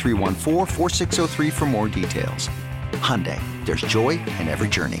 562-314-4603 for more details. Hyundai, there's joy in every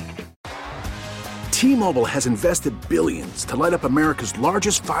journey. T-Mobile has invested billions to light up America's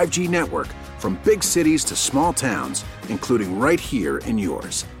largest 5G network, from big cities to small towns, including right here in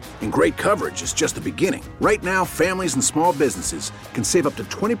yours. And great coverage is just the beginning. Right now, families and small businesses can save up to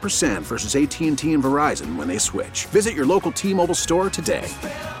 20% versus AT&T and Verizon when they switch. Visit your local T-Mobile store today.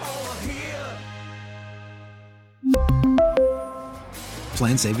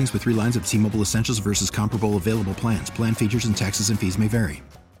 Plan savings with 3 lines of T-Mobile Essentials versus comparable available plans. Plan features and taxes and fees may vary.